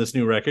line on this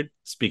new record.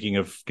 Speaking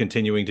of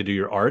continuing to do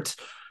your art,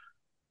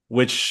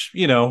 which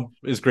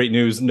is great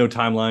news. No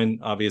timeline,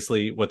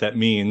 obviously, what that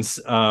means.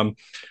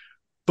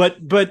 But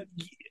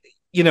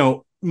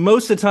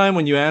most of the time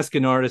when you ask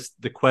an artist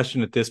the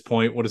question at this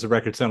point, what does a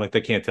record sound like?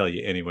 They can't tell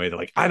you anyway. They're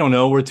like, I don't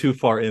know. We're too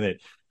far in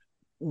it.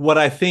 What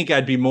I think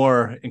I'd be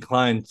more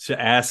inclined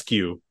to ask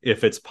you,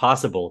 if it's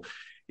possible,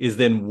 is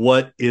then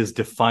what is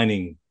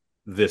defining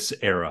this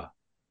era,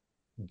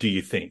 do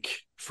you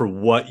think, for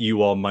what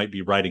you all might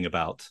be writing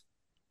about?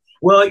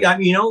 Well,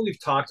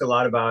 we've talked a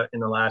lot about in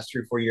the last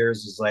 3 or 4 years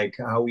is like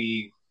how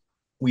we've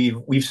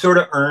sort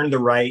of earned the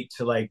right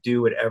to like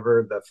do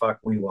whatever the fuck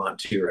we want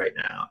to right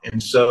now.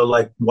 And so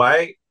like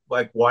why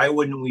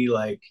wouldn't we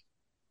like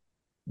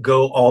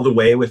go all the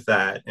way with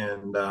that?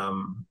 And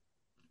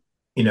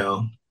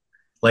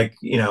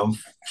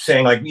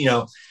saying like,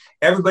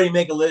 everybody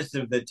make a list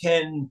of the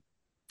 10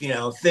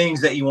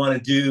 things that you want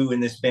to do in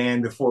this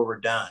band before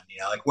we're done.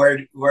 Like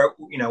where's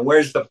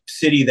the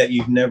city that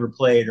you've never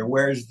played, or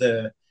where's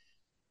the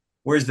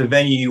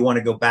venue you want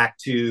to go back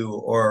to,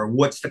 or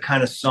what's the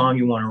kind of song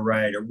you want to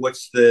write, or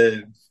what's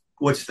the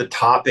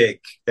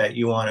topic that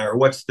you want to, or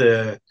what's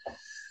the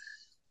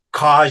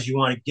cause you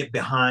want to get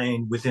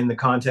behind within the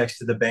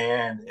context of the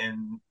band.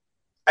 And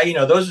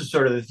those are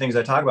sort of the things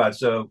I talk about.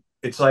 So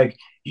it's like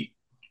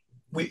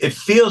it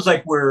feels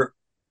like we're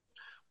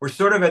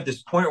sort of at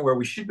this point where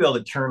we should be able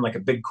to turn like a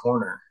big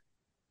corner.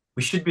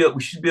 We should be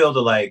able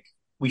to like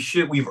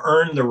we've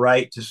earned the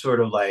right to sort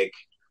of like,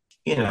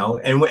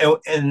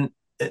 and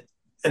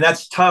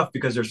that's tough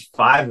because there's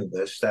five of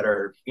us that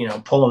are,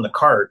 pulling the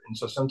cart, and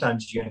so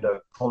sometimes you end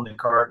up pulling the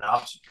cart in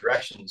opposite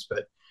directions.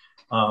 But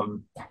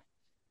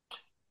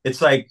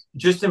it's like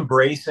just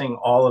embracing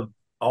all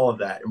of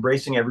that,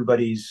 embracing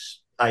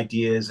everybody's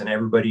ideas and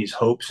everybody's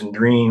hopes and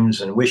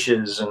dreams and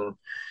wishes and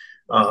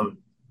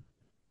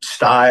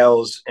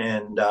styles,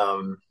 and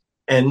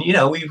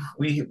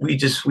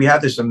we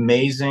have this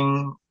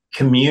amazing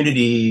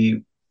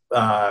community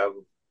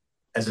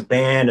as a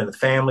band, and the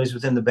families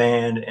within the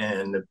band,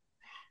 and the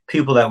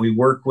people that we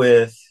work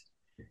with,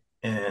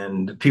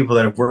 and the people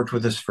that have worked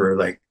with us for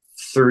like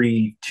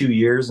 32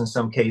 years in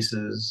some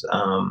cases.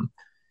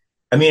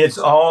 I mean, it's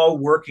all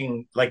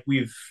working. Like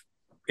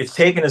it's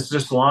taken us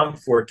this long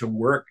for it to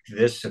work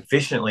this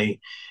efficiently.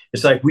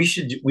 It's like we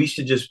should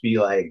just be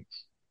like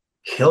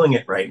killing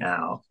it right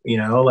now,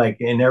 like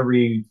in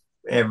every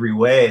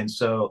way. And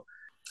so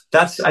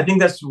I think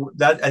that's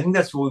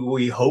what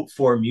we hope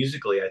for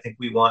musically. I think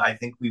we want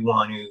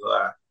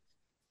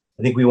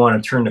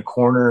to turn the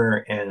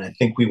corner, and I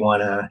think we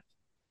want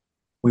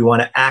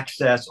to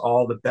access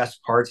all the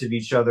best parts of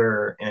each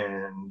other,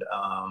 and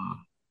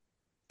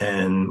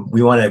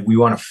we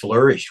want to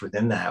flourish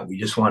within that. We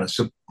just want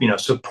to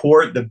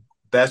support the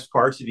best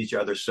parts of each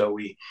other, so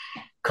we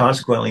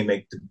consequently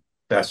make the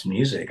best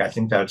music. I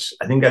think that's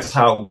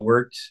how it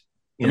worked.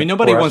 I mean,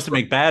 nobody wants to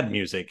make bad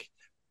music.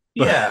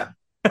 Yeah.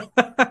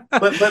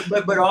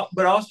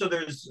 but also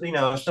there's,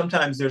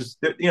 sometimes there's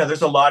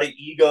a lot of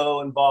ego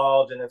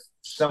involved, and if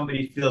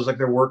somebody feels like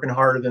they're working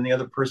harder than the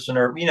other person,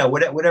 or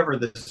whatever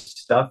the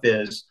stuff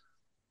is.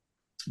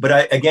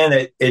 But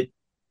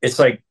it's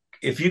like,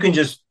 if you can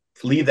just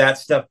leave that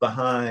stuff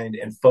behind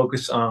and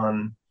focus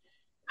on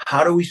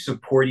how do we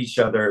support each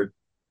other,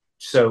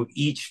 so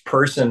each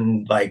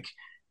person like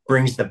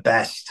brings the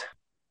best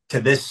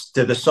to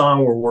the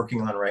song we're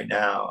working on right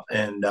now.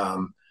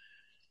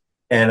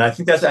 And I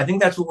think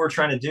that's what we're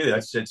trying to do.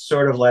 It's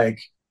sort of like,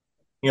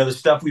 the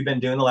stuff we've been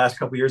doing the last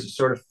couple of years, it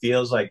sort of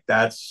feels like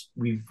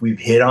we've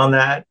hit on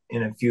that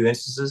in a few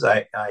instances.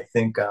 I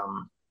think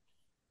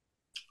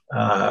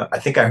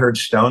I heard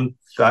Stone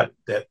thought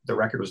that the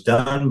record was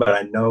done, but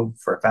I know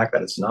for a fact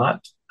that it's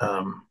not.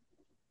 I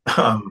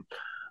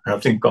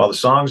don't think all the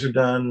songs are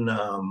done.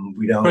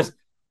 We don't.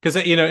 Because,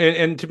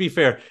 and to be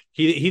fair,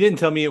 he didn't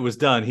tell me it was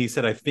done. He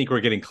said, I think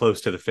we're getting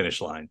close to the finish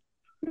line.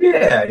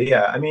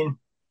 Yeah. I mean,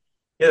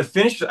 the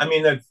finish. I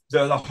mean,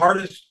 the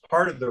hardest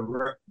part of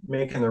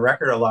making the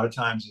record a lot of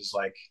times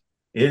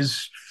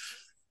is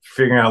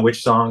figuring out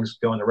which songs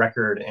go in the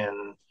record,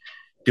 and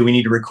do we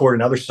need to record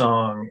another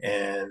song,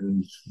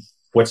 and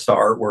what's the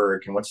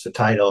artwork, and what's the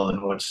title,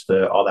 and what's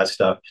all that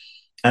stuff.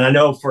 And I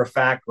know for a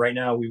fact right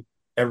now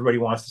everybody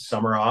wants the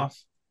summer off,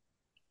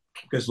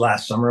 because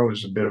last summer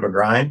was a bit of a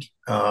grind.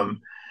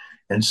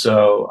 And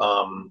so,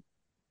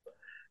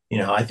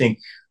 I think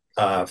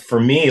for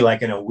me,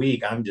 like in a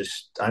week,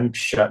 I'm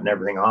shutting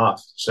everything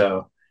off.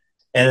 So,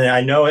 and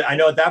I know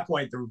at that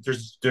point,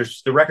 there's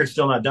the record's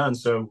still not done.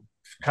 So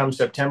come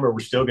September, we're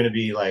still going to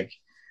be like,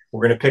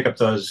 we're going to pick up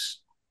those,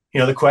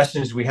 the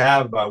questions we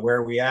have about where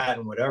are we at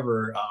and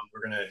whatever.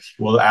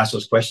 We'll ask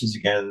those questions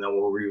again, and then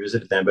we'll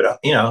revisit it then. But, I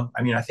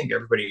think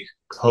everybody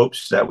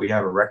hopes that we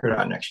have a record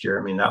out next year.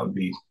 I mean, that would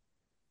be,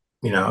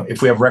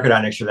 if we have a record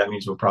out next year, that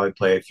means we'll probably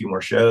play a few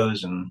more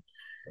shows. And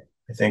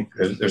I think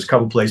there's a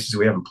couple places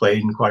we haven't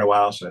played in quite a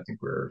while. So I think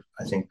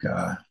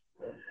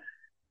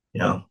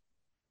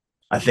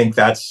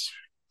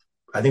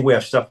we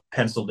have stuff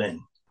penciled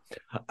in.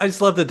 I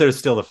just love that there's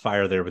still a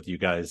fire there with you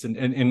guys.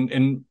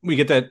 And we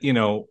get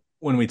that,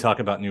 when we talk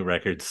about new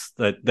records,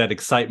 that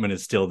excitement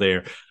is still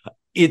there.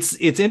 It's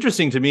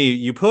interesting to me.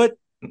 You put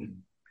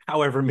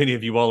however many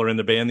of you all are in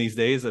the band these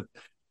days,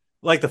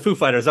 like the Foo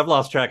Fighters, I've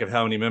lost track of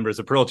how many members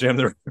of Pearl Jam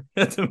there are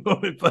at the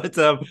moment.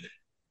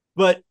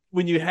 But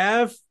when you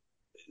have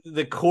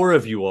the core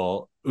of you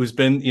all who's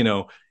been,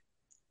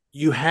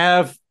 you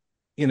have,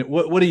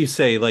 what do you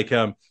say? Like,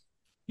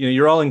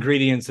 you're all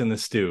ingredients in the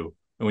stew.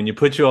 And when you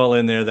put you all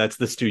in there, that's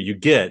the stew you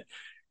get.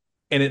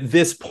 And at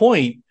this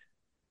point,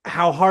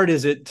 how hard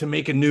is it to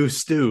make a new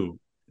stew?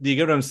 Do you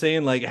get what I'm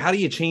saying? Like, how do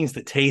you change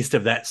the taste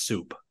of that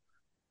soup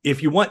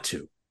if you want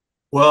to?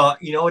 Well,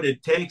 what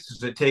it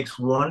takes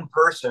one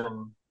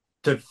person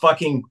to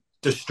fucking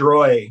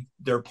destroy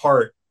their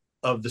part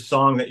of the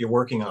song that you're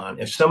working on.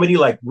 If somebody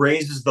like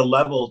raises the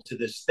level to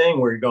this thing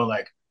where you're going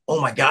like, oh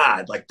my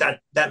God, like that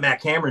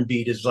Matt Cameron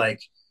beat is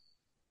like,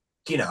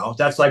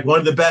 that's like one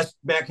of the best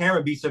Matt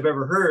Cameron beats I've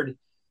ever heard.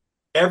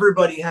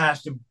 Everybody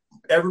has to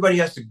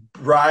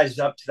rise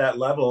up to that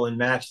level and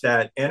match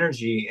that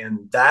energy.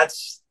 And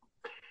that's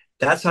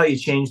how you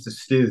change the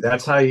stew.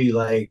 That's how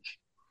you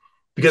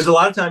because a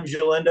lot of times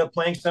you'll end up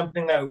playing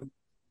something that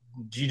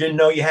you didn't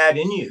know you had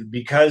in you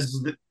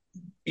because,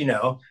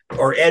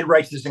 or Ed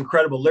writes this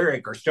incredible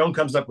lyric, or Stone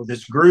comes up with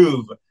this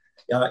groove.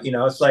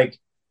 It's like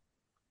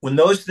when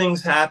those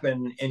things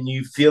happen and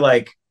you feel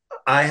like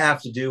I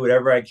have to do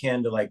whatever I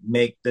can to like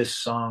make this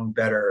song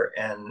better,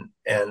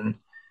 and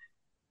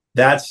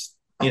that's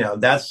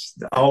that's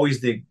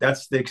always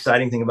that's the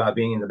exciting thing about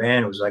being in the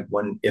band, was like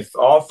when if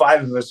all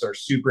five of us are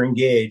super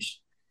engaged,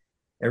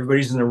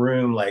 everybody's in the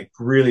room like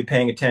really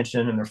paying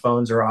attention and their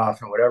phones are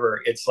off and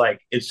whatever, it's like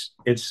it's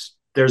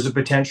there's a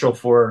potential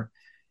for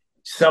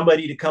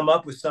somebody to come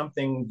up with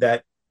something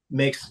that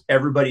makes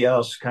everybody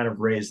else kind of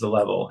raise the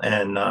level.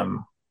 And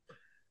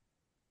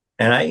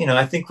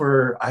I think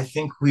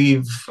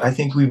we've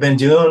been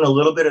doing a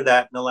little bit of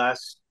that in the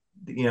last,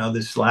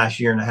 this last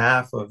year and a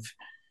half of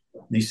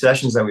these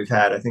sessions that we've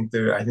had. I think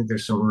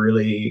there's some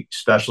really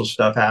special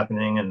stuff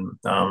happening. And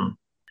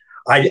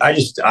I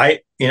just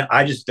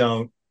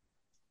don't,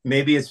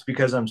 maybe it's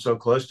because I'm so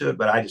close to it,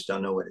 but I just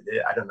don't know what it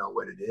is. I don't know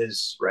what it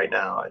is right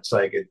now. It's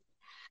like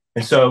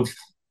and so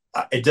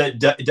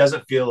it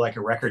doesn't feel like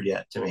a record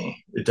yet to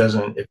me. It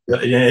doesn't,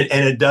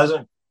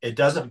 it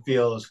doesn't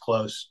feel as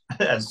close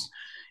as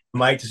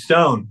Mike to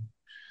Stone.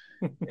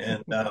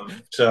 And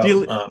so do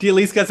you at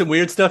least got some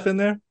weird stuff in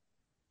there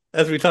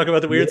as we talk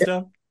about the weird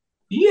stuff?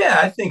 Yeah,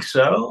 I think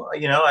so.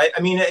 I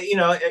mean,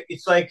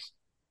 it's like,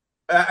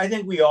 I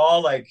think we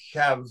all like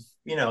have,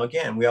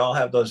 again, we all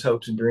have those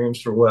hopes and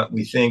dreams for what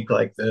we think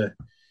like a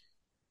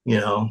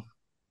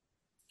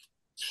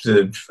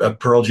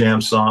Pearl Jam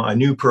song, a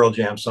new Pearl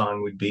Jam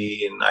song would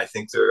be. And I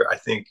think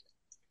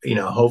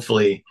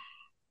hopefully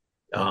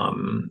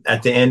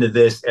at the end of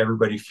this,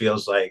 everybody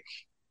feels like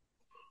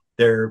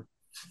their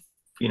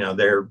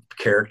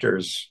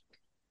character's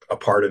a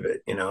part of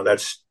it.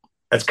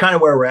 That's kind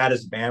of where we're at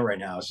as a band right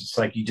now. It's just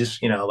like, you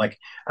just, like,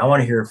 I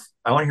want to hear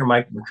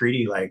Mike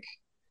McCready like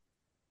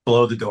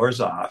blow the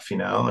doors off,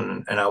 and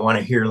I want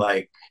to hear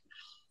like,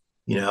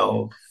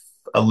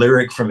 a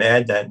lyric from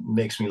Ed that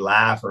makes me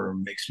laugh or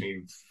makes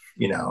me,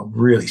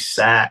 really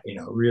sad,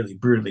 really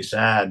brutally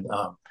sad.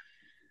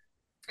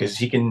 Because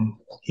he can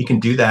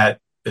do that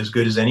as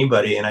good as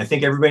anybody. And I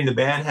think everybody in the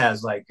band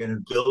has like an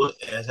ability,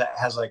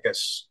 has like a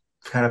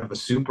kind of a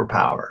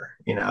superpower,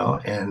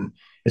 and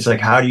it's like,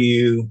 how do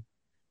we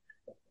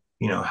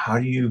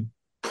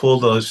pull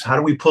those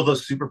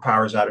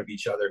superpowers out of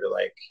each other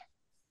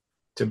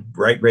to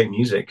write great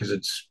music? Because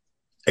it's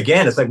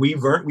like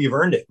we've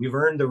earned it. We've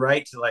earned the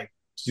right to like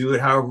do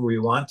it however we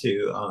want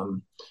to.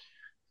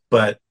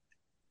 But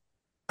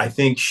I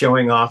think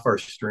showing off our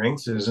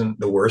strengths isn't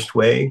the worst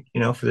way,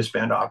 for this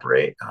band to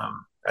operate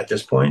at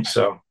this point.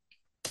 So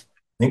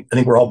I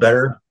think we're all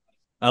better.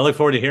 I look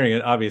forward to hearing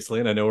it, obviously,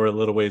 and I know we're a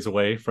little ways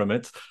away from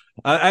it.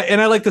 And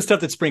I like the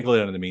stuff that's sprinkled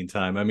in the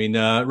meantime. I mean,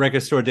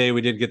 Record Store Day,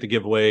 we did get the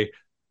giveaway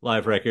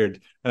live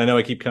record, and I know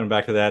I keep coming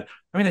back to that.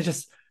 I mean, I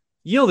just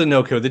Yield and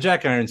No Code, the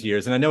Jack Irons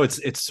years, and I know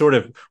it's sort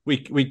of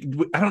we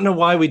I don't know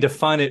why we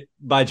define it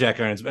by Jack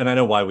Irons, and I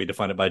know why we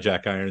define it by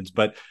Jack Irons,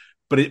 but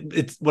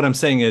it's what I'm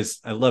saying is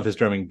I love his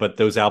drumming, but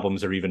those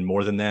albums are even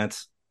more than that.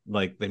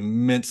 Like, they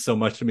meant so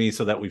much to me,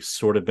 so that we've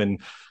sort of been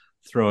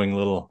throwing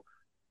little,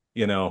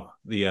 the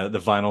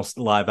vinyl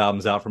live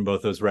albums out from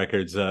both those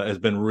records has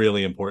been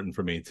really important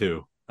for me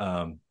too.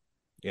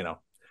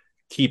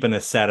 Keeping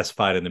us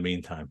satisfied in the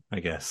meantime, I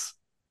guess.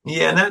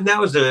 Yeah, and that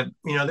was there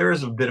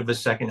was a bit of a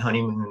second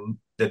honeymoon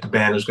that the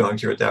band was going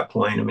through at that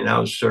point. I mean, that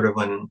was sort of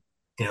when,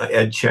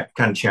 Ed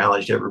kind of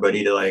challenged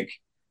everybody to like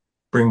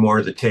bring more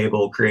to the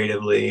table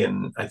creatively.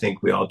 And I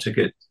think we all took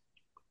it,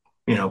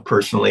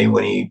 personally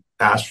when he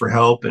asked for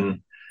help.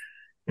 And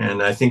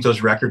I think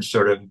those records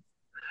sort of,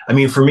 I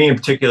mean, for me in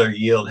particular,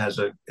 Yield has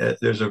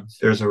there's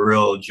a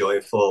real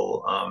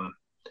joyful,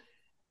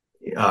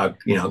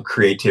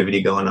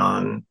 creativity going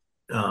on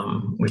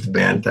with the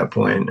band at that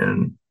point.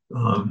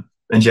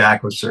 And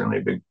Jack was certainly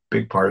a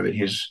big part of it.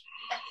 He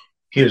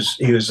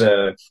was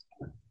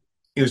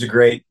a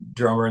great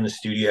drummer in the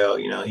studio.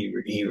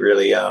 He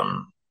really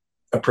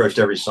approached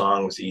every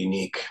song with a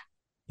unique,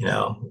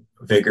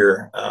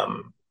 vigor.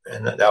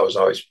 And that was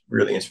always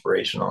really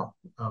inspirational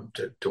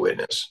to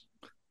witness.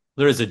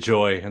 There is a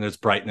joy, and there's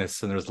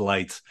brightness, and there's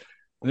light,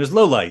 and there's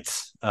low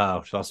lights,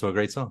 which is also a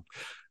great song.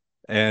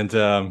 And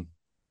one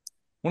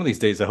of these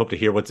days, I hope to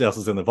hear what else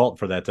is in the vault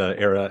for that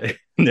era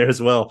in there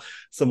as well.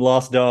 Some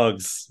Lost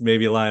Dogs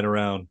maybe lying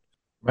around.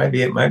 Might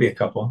be a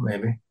couple,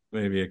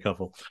 maybe a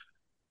couple.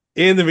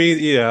 In the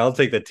meantime, I'll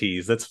take that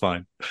tease. That's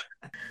fine.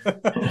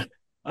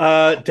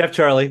 Def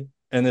Charlie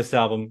and this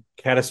album,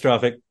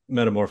 Catastrophic,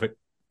 Metamorphic.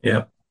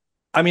 Yeah.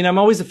 I mean, I'm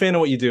always a fan of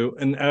what you do,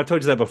 and I've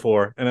told you that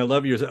before, and I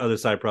love your other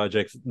side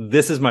projects.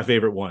 This is my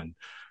favorite one.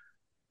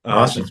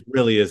 Awesome. It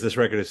really is. This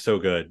record is so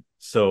good.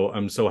 So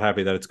I'm so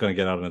happy that it's going to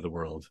get out into the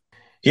world.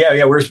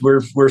 Yeah, we're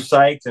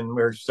psyched, and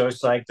we're so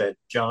psyched that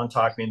John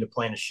talked me into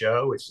playing a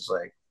show, which is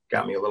like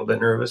got me a little bit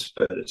nervous,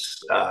 but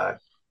it's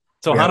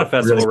so Hana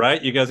Festival, really,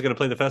 right? You guys are going to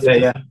play the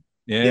festival?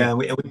 Yeah.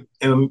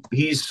 And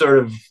he's sort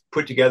of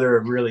put together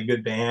a really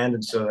good band,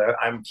 and so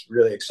I'm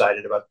really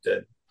excited about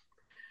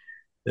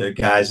the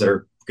guys that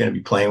are going to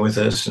be playing with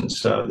us, and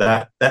so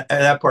that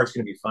part's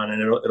going to be fun, and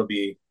it'll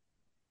be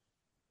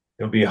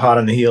hot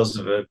on the heels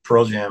of a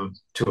Pearl Jam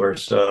tour.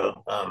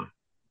 So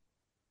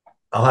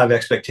I'll have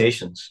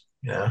expectations,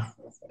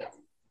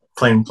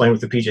 playing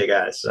with the PJ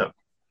guys. So.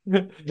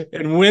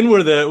 And when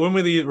were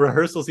the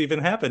rehearsals even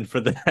happen for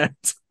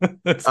that?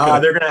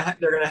 They're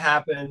gonna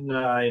happen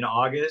in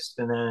August,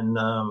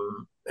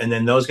 and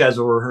then those guys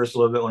will rehearse a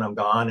little bit when I'm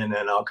gone, and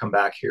then I'll come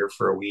back here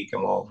for a week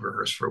and we'll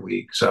rehearse for a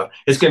week. So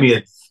it's gonna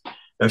be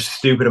a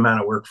stupid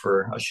amount of work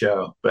for a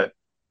show, but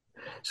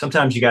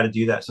sometimes you got to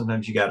do that.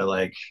 Sometimes you got to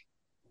like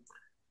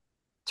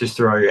just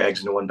throw all your eggs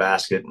into one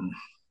basket. And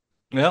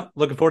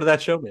looking forward to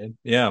that show, man.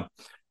 Yeah.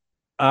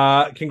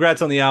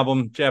 Congrats on the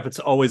album, Jeff. It's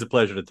always a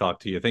pleasure to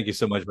talk to you. Thank you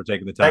so much for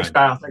taking the time. Thanks,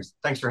 Kyle.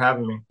 Thanks for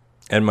having me.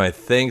 And my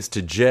thanks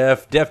to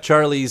Jeff. Def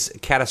Charlie's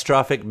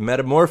Catastrophic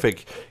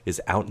Metamorphic is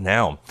out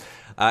now.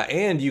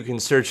 And you can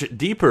search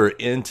deeper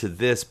into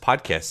this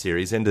podcast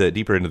series,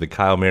 deeper into the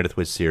Kyle Meredith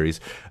With series.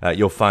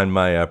 You'll find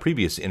my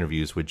previous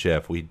interviews with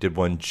Jeff. We did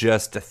one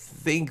just, I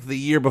think, the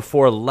year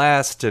before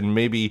last, and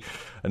maybe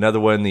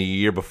another one the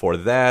year before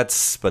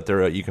that. But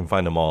you can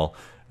find them all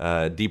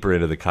deeper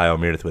into the Kyle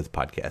Meredith With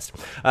podcast.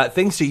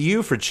 Thanks to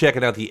you for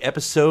checking out the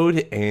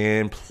episode,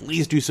 and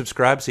please do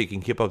subscribe so you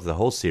can keep up with the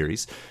whole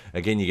series.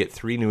 Again, you get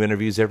 3 new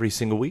interviews every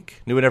single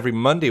week. New one every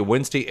Monday,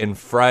 Wednesday, and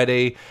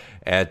Friday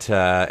at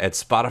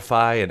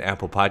Spotify and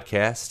Apple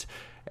Podcast,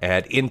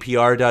 at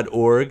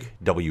npr.org,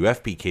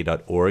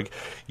 wfpk.org,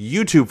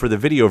 YouTube for the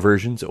video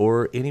versions,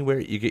 or anywhere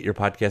you get your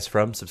podcasts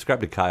from. Subscribe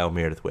to Kyle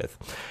Meredith With.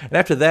 And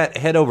after that,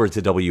 head over to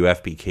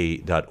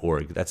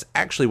wfpk.org. That's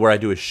actually where I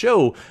do a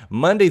show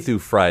Monday through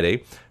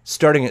Friday,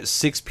 starting at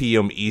 6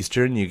 p.m.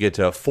 Eastern. You get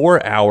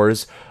 4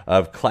 hours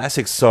of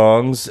classic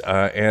songs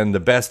and the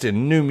best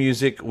in new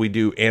music. We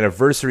do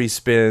anniversary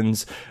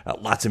spins,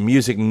 lots of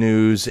music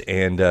news,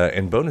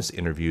 and bonus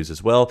interviews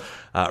as well.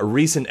 A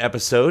recent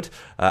episode,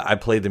 I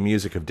played the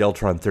music of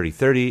Deltron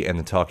 3030 and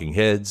the Talking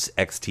Heads,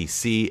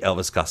 XTC,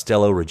 Elvis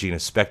Costello, Regina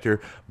Spektor,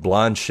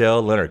 Blonde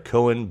Shell, Leonard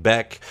Cohen,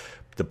 Beck,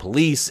 The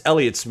Police,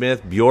 Elliott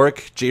Smith,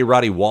 Bjork, J.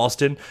 Roddy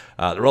Walston,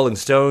 the Rolling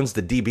Stones,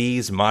 the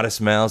DBs,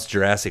 Modest Mouse,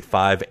 Jurassic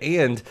 5,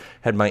 and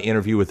had my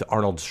interview with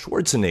Arnold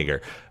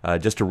Schwarzenegger.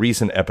 Just a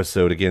recent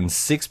episode, again,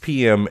 6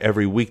 p.m.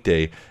 every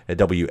weekday at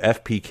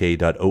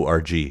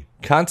wfpk.org.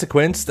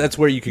 Consequence, that's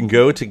where you can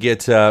go to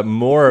get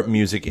more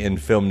music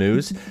and film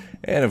news.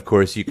 And, of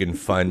course, you can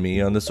find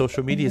me on the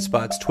social media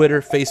spots,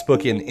 Twitter,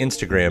 Facebook, and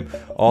Instagram.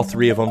 All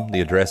 3 of them,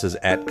 the address is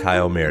at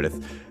Kyle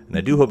Meredith. And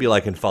I do hope you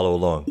like and follow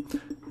along.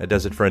 That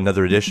does it for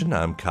another edition.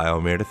 I'm Kyle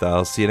Meredith.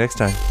 I'll see you next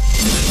time.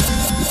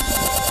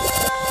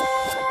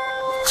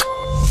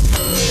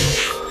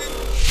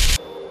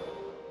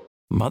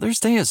 Mother's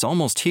Day is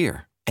almost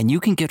here, and you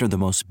can get her the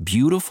most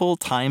beautiful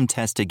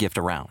time-tested gift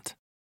around.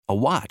 A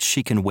watch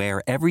she can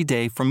wear every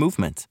day from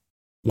Movement.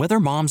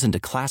 Whether mom's into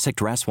classic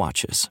dress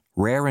watches,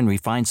 rare and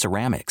refined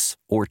ceramics,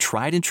 or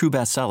tried-and-true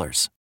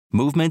bestsellers,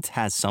 Movement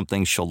has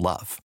something she'll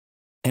love.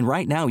 And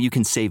right now, you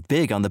can save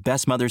big on the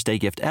best Mother's Day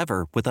gift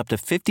ever with up to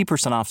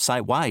 50% off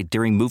site-wide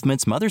during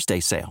Movement's Mother's Day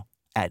sale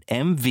at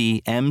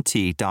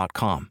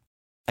mvmt.com.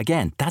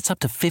 Again, that's up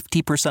to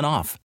 50%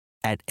 off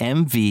at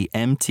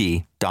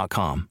mvmt.com.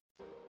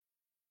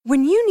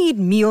 When you need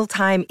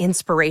mealtime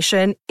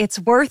inspiration, it's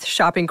worth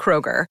shopping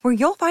Kroger, where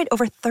you'll find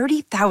over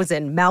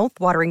 30,000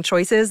 mouth-watering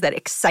choices that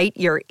excite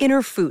your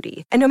inner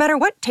foodie. And no matter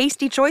what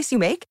tasty choice you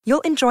make,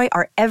 you'll enjoy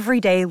our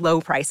everyday low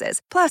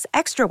prices, plus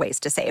extra ways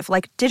to save,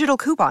 like digital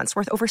coupons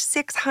worth over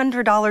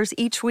 $600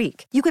 each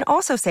week. You can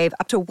also save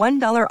up to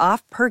 $1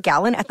 off per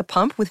gallon at the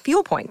pump with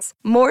fuel points.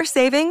 More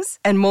savings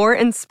and more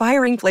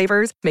inspiring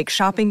flavors make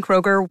shopping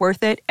Kroger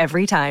worth it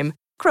every time.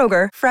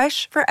 Kroger,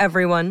 fresh for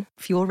everyone.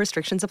 Fuel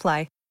restrictions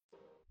apply.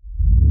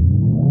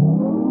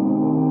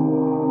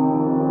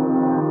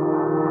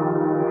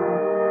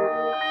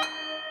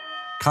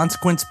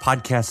 Consequence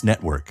Podcast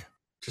Network.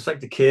 Just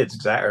like the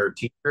kids, or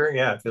teacher.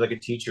 Yeah, I feel like a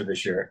teacher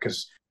this year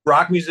because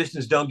rock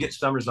musicians don't get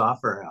summers off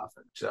very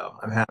often. So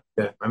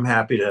I'm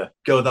happy to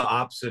go the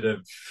opposite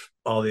of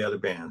all the other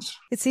bands.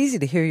 It's easy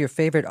to hear your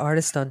favorite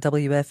artist on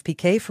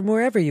WFPK from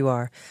wherever you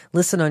are.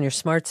 Listen on your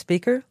smart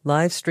speaker,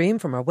 live stream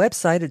from our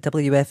website at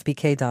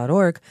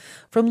wfpk.org,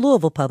 from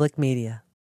Louisville Public Media.